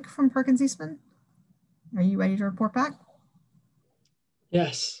 Frank from Perkins Eastman, are you ready to report back?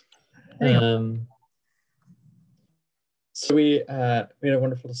 Yes. So we had a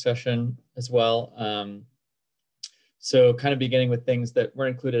wonderful discussion as well. So kind of beginning with things that were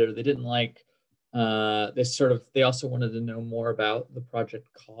included or they didn't like, they also wanted to know more about the project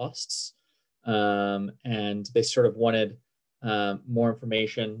costs. And they sort of wanted more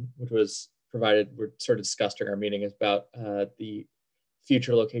information, which was provided, we're sort of discussed during our meeting, about the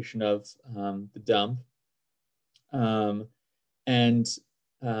future location of the dump.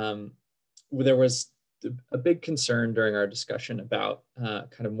 There was a big concern during our discussion about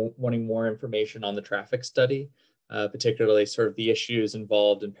kind of wanting more information on the traffic study, particularly sort of the issues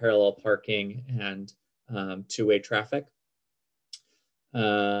involved in parallel parking and two-way traffic.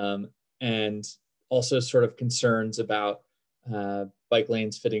 And also sort of concerns about bike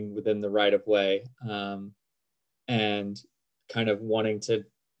lanes fitting within the right-of-way, and kind of wanting to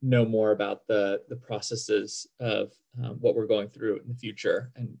know more about the processes of what we're going through in the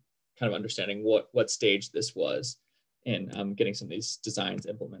future, and kind of understanding what stage this was in getting some of these designs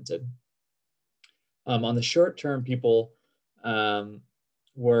implemented. On the short term, people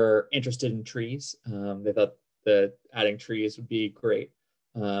were interested in trees. They thought that adding trees would be great.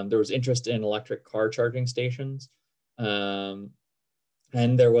 There was interest in electric car charging stations.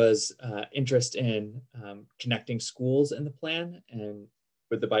 And there was interest in connecting schools in the plan and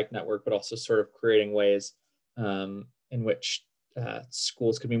with the bike network, but also sort of creating ways in which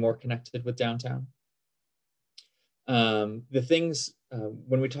schools could be more connected with downtown. The things,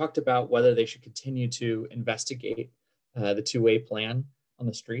 when we talked about whether they should continue to investigate the two-way plan on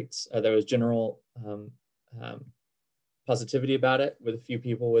the streets, there was general positivity about it, with a few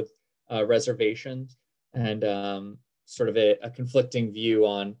people with reservations, and sort of a conflicting view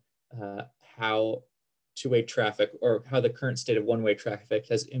on how two-way traffic, or how the current state of one-way traffic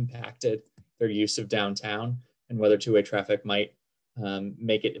has impacted their use of downtown, and whether two-way traffic might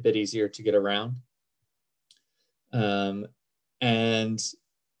make it a bit easier to get around. There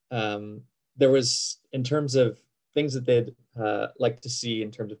was, in terms of things that they'd like to see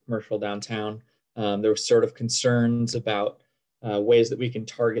in terms of commercial downtown, there were sort of concerns about ways that we can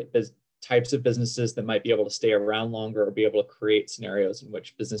target types of businesses that might be able to stay around longer, or be able to create scenarios in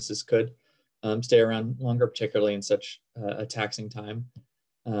which businesses could stay around longer, particularly in such a taxing time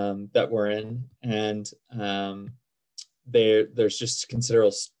that we're in. And there's just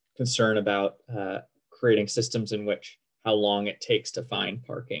considerable concern about creating systems in which how long it takes to find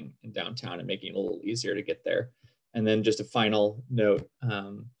parking in downtown, and making it a little easier to get there. And then just a final note,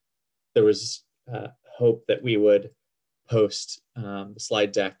 there was hope that we would post the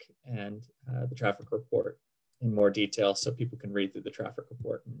slide deck and the traffic report in more detail, so people can read through the traffic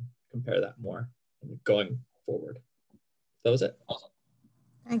report and compare that more going forward. That was it.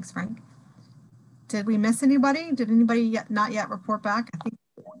 Thanks, Frank. Did we miss anybody? Did anybody not yet report back? I think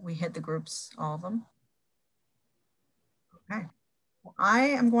we hit the groups, all of them. Okay. Well, I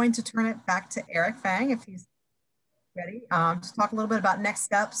am going to turn it back to Eric Fang, if he's ready, to talk a little bit about next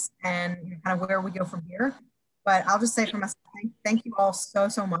steps and kind of where we go from here. But I'll just say for myself, thank you all so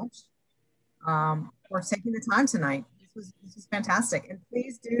much for taking the time tonight. This was fantastic. And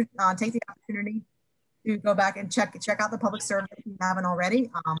please do take the opportunity to go back and check out the public survey if you haven't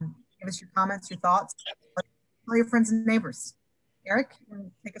already. Give us your comments, your thoughts, tell your friends and neighbors. Eric, you want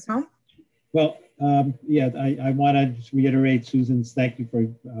to take us home? Well, yeah, I want to just reiterate Susan's thank you for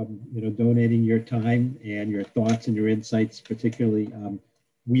donating your time and your thoughts and your insights. Particularly,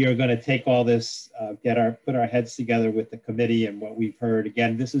 we are going to take all this, put our heads together with the committee and what we've heard.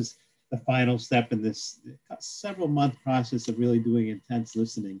 Again, this is the final step in this several-month process of really doing intense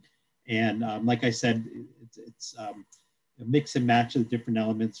listening. And like I said, it's a mix and match of the different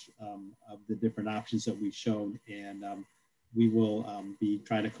elements of the different options that we've shown, and we will be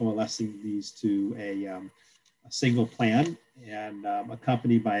trying to coalescing these to a single plan, and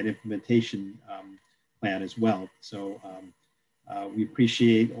accompanied by an implementation plan as well. So we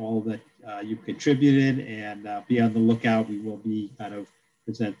appreciate all that you've contributed, and be on the lookout. We will be kind of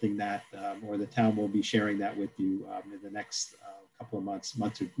presenting that, or the town will be sharing that with you in the next couple of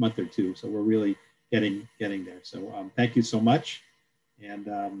month or two. So we're really getting there. So thank you so much, and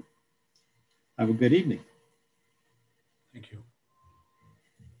have a good evening. Thank you.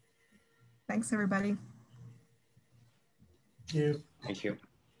 Thanks, everybody. Thank you. Thank you.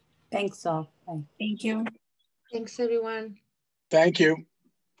 Thanks all. Bye. Thank you. Thanks, everyone. Thank you.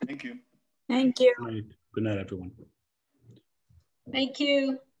 Thank you. Thank you. Good night, everyone. Thank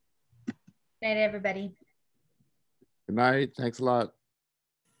you. Good night, everybody. Good night. Thanks a lot.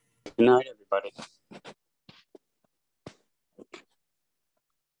 Good night, everybody.